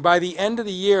by the end of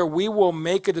the year, we will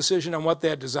make a decision on what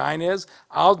that design is.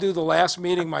 I'll do the last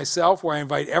meeting myself where I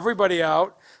invite everybody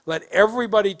out, let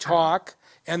everybody talk,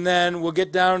 and then we'll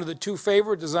get down to the 2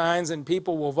 favorite designs and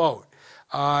people will vote.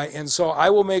 And so I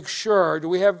will make sure, do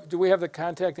we have the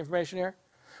contact information here?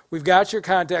 We've got your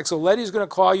contact, so Letty's going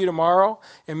to call you tomorrow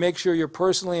and make sure you're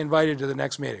personally invited to the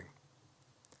next meeting.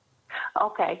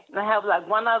 Okay. And I have like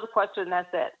one other question, that's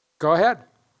it. Go ahead.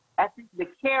 I think the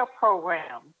CARE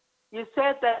program. You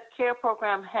said that CARE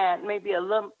program had maybe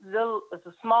it's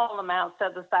a small amount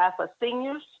set aside for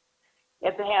seniors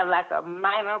if they have like a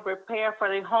minor repair for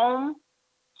their home.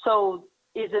 So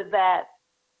is it that,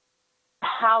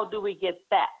 how do we get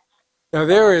that? Now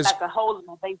there is, like a hole in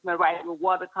my basement, right, with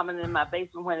water coming in my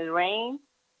basement when it rains.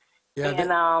 yeah,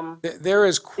 And there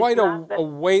is quite a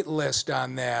wait list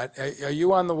on that. Are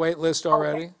you on the wait list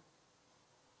already?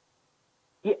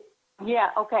 yeah,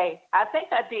 okay. I think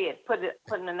I did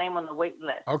putting the name on the wait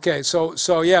list. Okay, so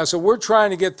we're trying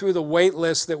to get through the wait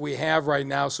list that we have right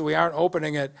now, so we aren't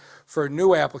opening it for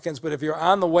new applicants, but if you're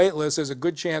on the wait list, there's a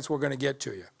good chance we're going to get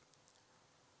to you.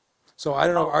 So I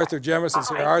don't know if Arthur Jemerson's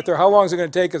here. Arthur, how long is it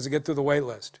going to take us to get through the wait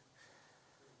list?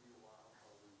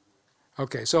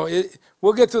 Okay, so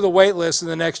we'll get through the wait list in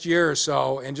the next year or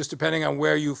so, and just depending on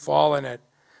where you fall in it,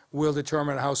 we'll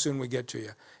determine how soon we get to you.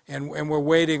 And we're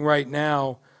waiting right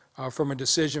now from a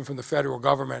decision from the federal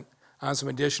government on some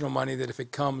additional money that if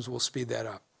it comes, we'll speed that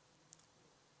up.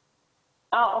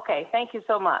 Oh, okay. Thank you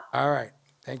so much. All right.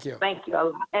 Thank you. Thank you a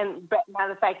lot. And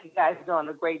matter of fact, you guys are doing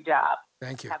a great job.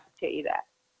 Thank you. I have to tell you that.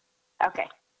 Okay,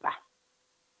 bye.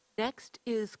 Next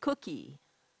is Cookie.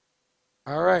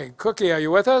 All right. Cookie, are you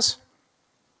with us?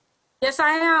 Yes,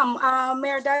 I am.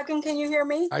 Mayor Duggan, can you hear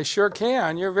me? I sure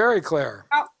can. You're very clear.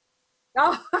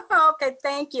 Oh, okay,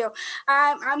 thank you.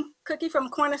 I'm Cookie from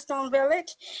Cornerstone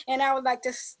Village, and I would like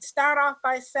to start off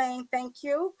by saying thank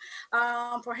you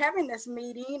for having this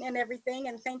meeting and everything,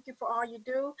 and thank you for all you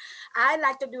do. I'd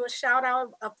like to do a shout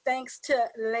out of thanks to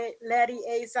Letty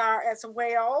Azar as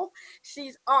well.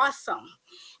 She's awesome.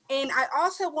 And I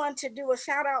also want to do a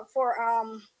shout out for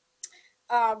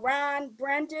Ron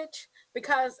Brandage,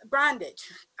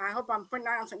 I hope I'm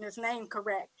pronouncing his name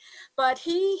correct, but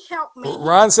he helped me.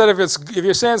 Ron said if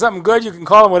you're saying something good, you can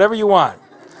call him whatever you want.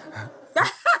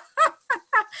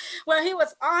 Well, he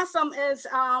was awesome as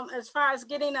far as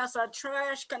getting us a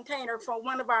trash container for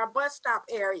one of our bus stop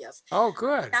areas. Oh,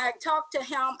 good. I talked to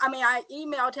him. I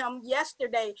emailed him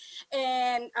yesterday,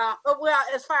 and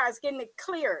as far as getting it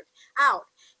cleared out,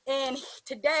 and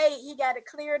today he got it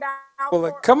cleared out.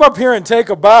 Well, come up here and take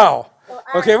a bow.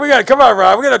 Okay, come on,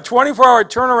 Rob. We got a 24-hour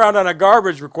turnaround on a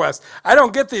garbage request. I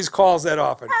don't get these calls that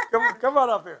often. Come on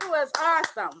up here. It was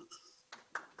awesome.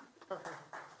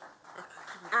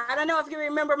 I don't know if you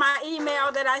remember my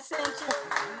email that I sent you,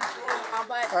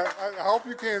 but I hope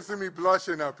you can't see me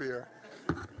blushing up here.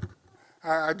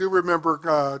 I do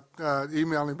remember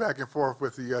emailing back and forth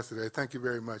with you yesterday. Thank you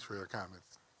very much for your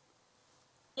comments.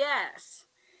 yes,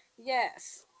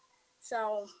 yes.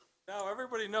 So Now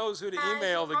everybody knows who to guys,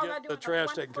 email to y'all are get the doing a trash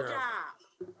taken wonderful care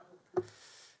of. job.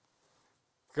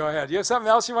 Go ahead. You have something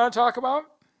else you want to talk about?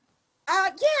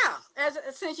 Yeah,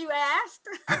 since you asked,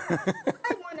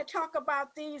 I want to talk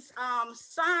about these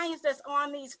signs that's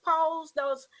on these poles,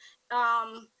 those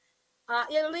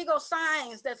illegal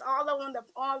signs that's all over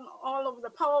all over the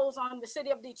poles on the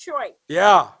city of Detroit.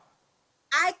 Yeah.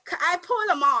 I pull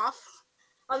them off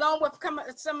along with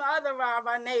some other of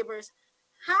our neighbors.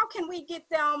 How can we get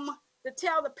them to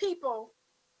tell the people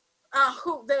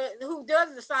who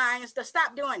does the signs to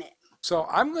stop doing it? So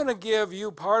I'm going to give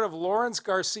you part of Lawrence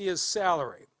Garcia's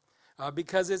salary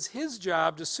because it's his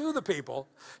job to sue the people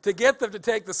to get them to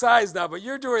take the signs down, but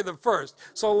you're doing them first.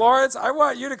 So Lawrence, I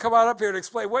want you to come on up here and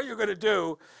explain what you're going to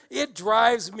do. It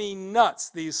drives me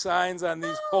nuts, these signs on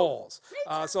these poles.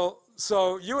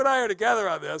 So you and I are together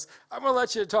on this. I'm going to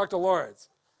let you talk to Lawrence.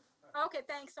 Okay,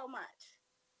 thanks so much.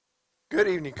 Good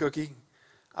evening, Cookie.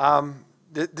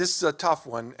 This is a tough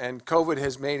one, and COVID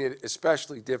has made it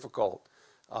especially difficult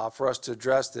for us to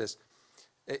address this.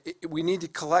 We need to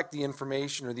collect the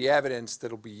information or the evidence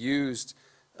that will be used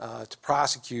to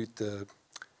prosecute the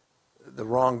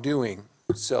wrongdoing.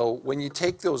 So when you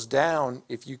take those down,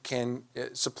 if you can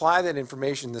supply that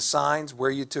information, the signs,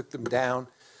 where you took them down,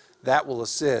 that will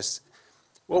assist.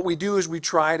 What we do is we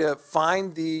try to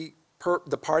find the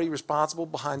party responsible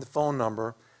behind the phone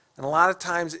number, and a lot of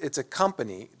times it's a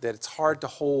company that it's hard to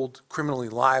hold criminally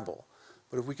liable.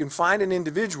 But if we can find an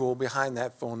individual behind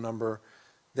that phone number,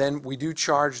 then we do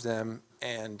charge them,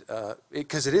 and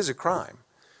because it is a crime.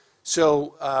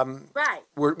 So right.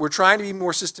 we're trying to be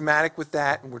more systematic with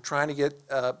that, and we're trying to get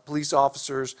police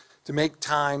officers to make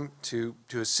time to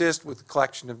assist with the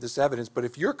collection of this evidence. But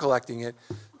if you're collecting it,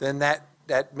 then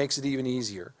that makes it even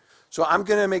easier. So I'm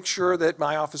going to make sure that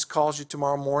my office calls you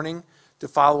tomorrow morning to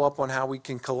follow up on how we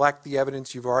can collect the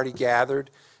evidence you've already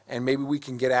gathered, and maybe we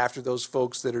can get after those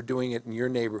folks that are doing it in your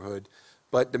neighborhood.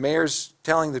 But the mayor's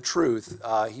telling the truth.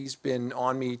 He's been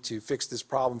on me to fix this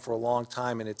problem for a long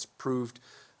time, and it's proved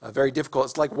very difficult.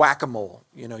 It's like whack-a-mole.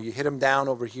 You know, you hit them down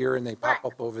over here, and they pop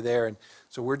up over there, and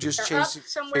so we're just They're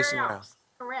chasing around.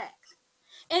 Correct.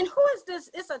 And who is this?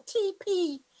 It's a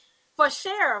TP for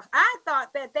sheriff. I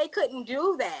thought that they couldn't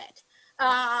do that.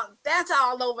 That's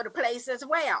all over the place as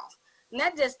well. And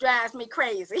that just drives me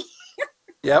crazy.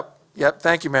 Yep.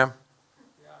 Thank you, ma'am.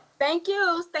 Thank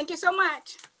you. Thank you so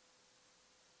much.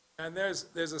 And there's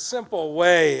a simple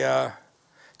way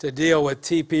to deal with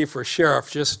TP for sheriff.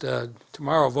 Just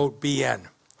tomorrow vote BN.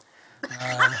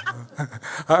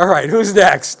 All right, who's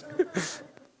next?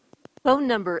 Phone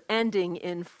number ending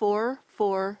in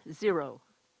 440.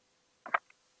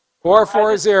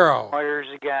 440. Myers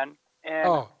again. And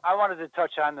I wanted to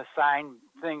touch on the sign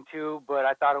thing too, but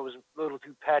I thought it was a little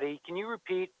too petty. Can you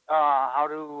repeat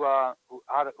who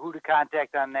to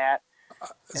contact on that?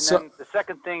 And then the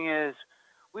second thing is,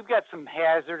 we've got some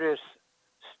hazardous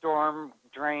storm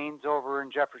drains over in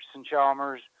Jefferson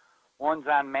Chalmers. One's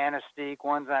on Manistee,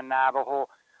 one's on Navajo.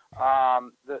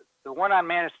 The one on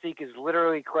Manistee is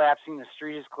literally collapsing. The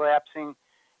street is collapsing,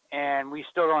 and we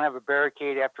still don't have a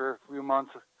barricade after a few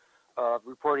months of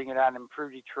reporting it on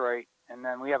Improve Detroit. And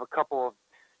then we have a couple of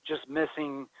just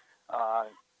missing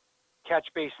catch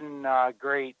basin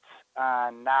grates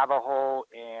on Navajo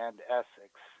and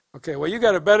Essex. Okay, well, you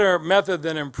got a better method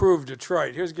than Improve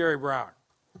Detroit. Here's Gary Brown.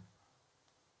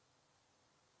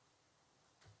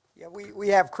 Yeah, we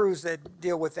have crews that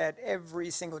deal with that every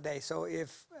single day. So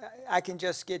if I can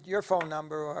just get your phone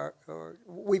number, or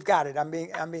we've got it. I'm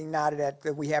being nodded at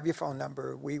that we have your phone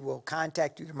number. We will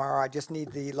contact you tomorrow. I just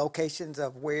need the locations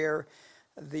of where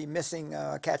the missing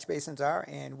catch basins are,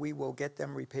 and we will get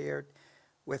them repaired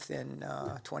within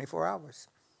 24 hours.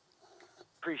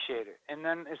 Appreciate it. And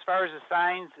then as far as the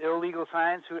signs, illegal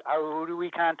signs, who do we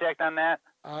contact on that?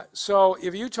 So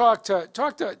if you talk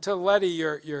to Letty,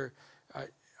 your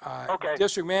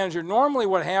district manager, normally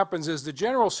what happens is the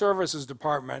General Services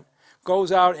Department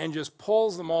goes out and just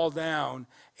pulls them all down,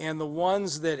 and the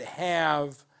ones that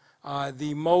have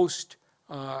the most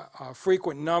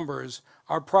frequent numbers,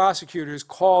 our prosecutors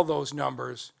call those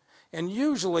numbers, and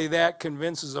usually that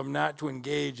convinces them not to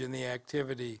engage in the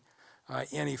activity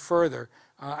any further.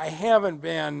 I haven't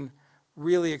been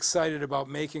really excited about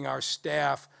making our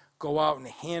staff go out and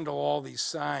handle all these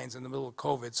signs in the middle of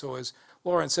COVID. So as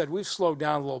Lauren said, we've slowed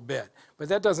down a little bit, but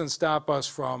that doesn't stop us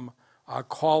from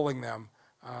calling them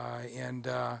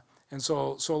And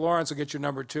so Lawrence will get your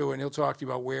number too, and he'll talk to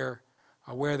you about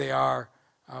where they are.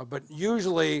 But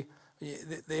usually,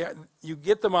 you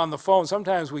get them on the phone.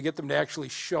 Sometimes we get them to actually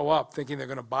show up thinking they're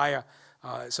going to buy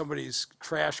somebody's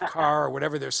trash car or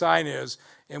whatever their sign is,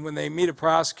 and when they meet a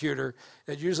prosecutor,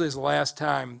 that usually is the last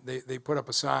time they put up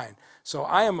a sign. So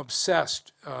I am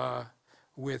obsessed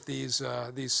with these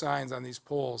signs on these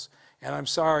poles, and I'm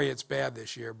sorry it's bad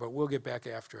this year, but we'll get back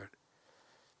after it.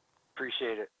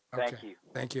 Appreciate it. Thank you.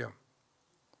 Thank you.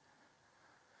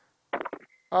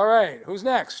 All right, who's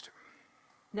next?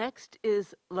 Next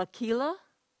is Lakila.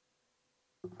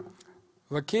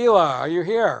 Lakila, are you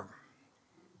here?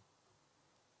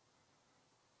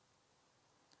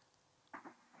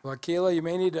 Lakila, you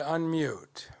may need to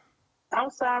unmute. I'm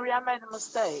sorry, I made a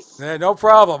mistake. No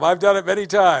problem. I've done it many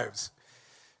times.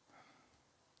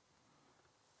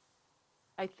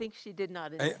 I think she did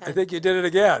not intend. I think you did it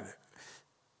again.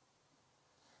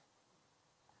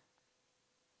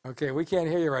 Okay, we can't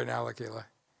hear you right now, Lakila.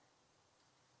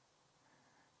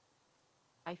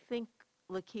 I think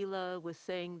Lakila was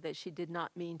saying that she did not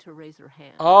mean to raise her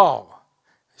hand. Oh,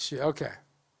 okay.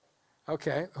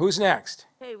 Okay, who's next?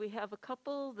 Okay, we have a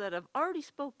couple that have already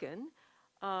spoken.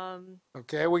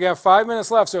 Okay, we got 5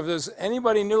 minutes left, so if there's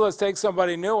anybody new, let's take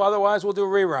somebody new. Otherwise, we'll do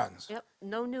reruns. Yep,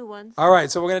 no new ones. All right,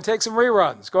 so we're going to take some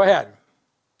reruns. Go ahead.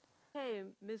 Hey,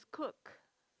 Ms. Cook.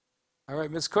 All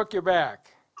right, Ms. Cook, you're back.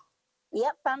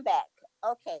 Yep, I'm back.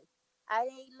 Okay. I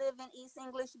live in East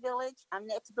English Village. I'm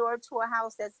next door to a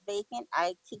house that's vacant.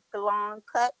 I keep the lawn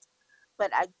cut,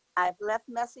 but I've left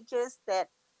messages that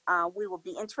we will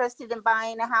be interested in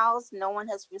buying a house. No one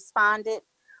has responded.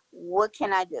 What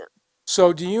can I do?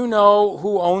 So do you know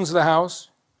who owns the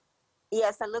house?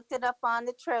 Yes, I looked it up on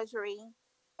the Treasury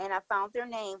and I found their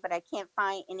name, but I can't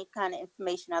find any kind of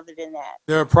information other than that.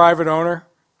 They're a private owner?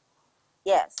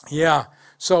 Yes. Yeah,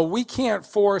 so we can't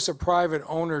force a private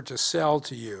owner to sell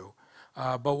to you,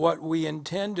 but what we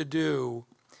intend to do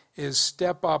is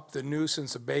step up the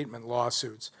nuisance abatement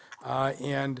lawsuits.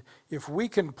 And if we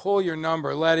can pull your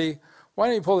number, Letty, why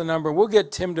don't you pull the number? We'll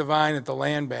get Tim Devine at the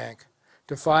Land Bank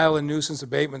to file a nuisance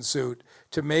abatement suit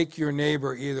to make your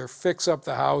neighbor either fix up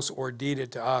the house or deed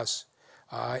it to us,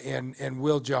 and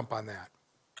we'll jump on that.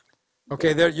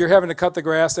 Okay, you're having to cut the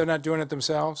grass, they're not doing it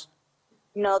themselves?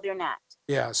 No, they're not.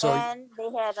 Yeah, so. And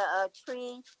they had a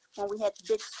tree when we had the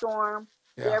big storm.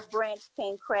 Yeah. Their branch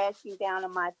came crashing down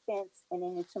on my fence and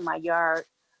then into my yard,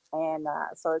 and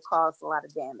so it caused a lot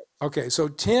of damage. Okay, so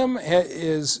Tim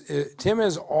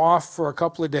is off for a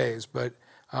couple of days, but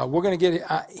we're going to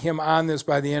get him on this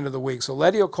by the end of the week. So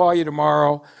Letty will call you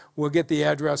tomorrow. We'll get the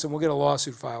address and we'll get a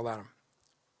lawsuit filed on him.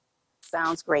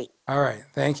 Sounds great. All right,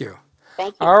 thank you.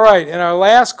 Thank you. All right, and our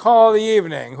last call of the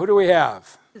evening, who do we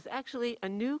have? This is actually a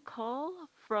new call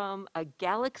from a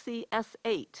Galaxy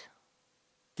S8.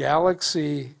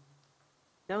 Galaxy.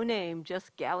 No name,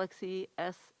 just Galaxy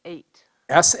S8.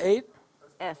 S8?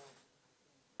 S.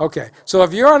 Okay, so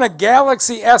if you're on a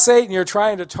Galaxy S8 and you're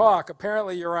trying to talk,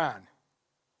 apparently you're on.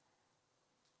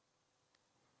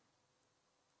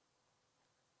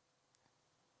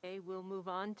 Okay, we'll move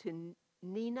on to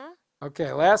Nina.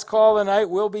 Okay, last call of the night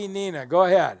will be Nina. Go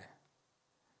ahead.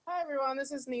 Hi, everyone.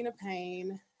 This is Nina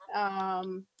Payne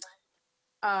from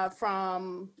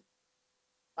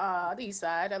the east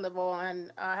side.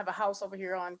 I have a house over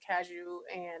here on Cashew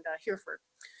and Hereford.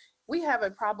 We have a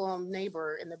problem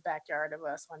neighbor in the backyard of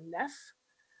us on Neff.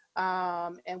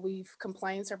 And we've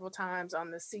complained several times on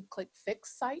the See-Click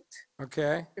Fix site.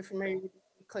 Okay. You're familiar with the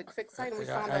See-Click Fix site? And we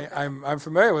found Yeah, I'm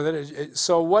familiar with it.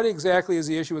 So what exactly is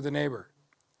the issue with the neighbor?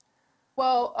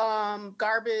 Well,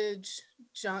 garbage,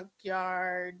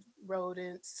 junkyard,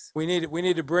 rodents. We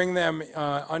need to bring them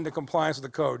under compliance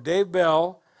with the code. Dave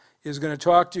Bell is going to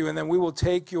talk to you, and then we will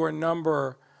take your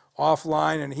number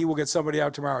offline, and he will get somebody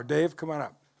out tomorrow. Dave, come on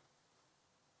up.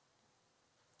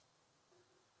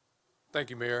 Thank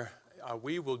you, Mayor.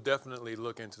 We will definitely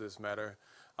look into this matter.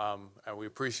 And we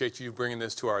appreciate you bringing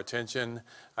this to our attention.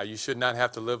 You should not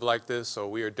have to live like this, so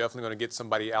we are definitely going to get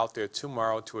somebody out there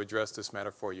tomorrow to address this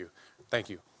matter for you. Thank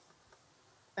you.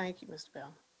 Thank you, Mr.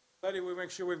 Bell. Letty, we'll make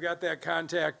sure we've got that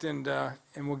contact, and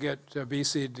we'll get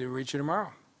BC to reach you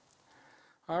tomorrow.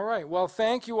 All right. Well,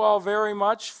 thank you all very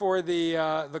much for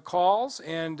the calls,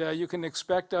 and you can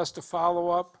expect us to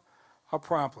follow up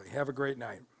promptly. Have a great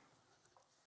night.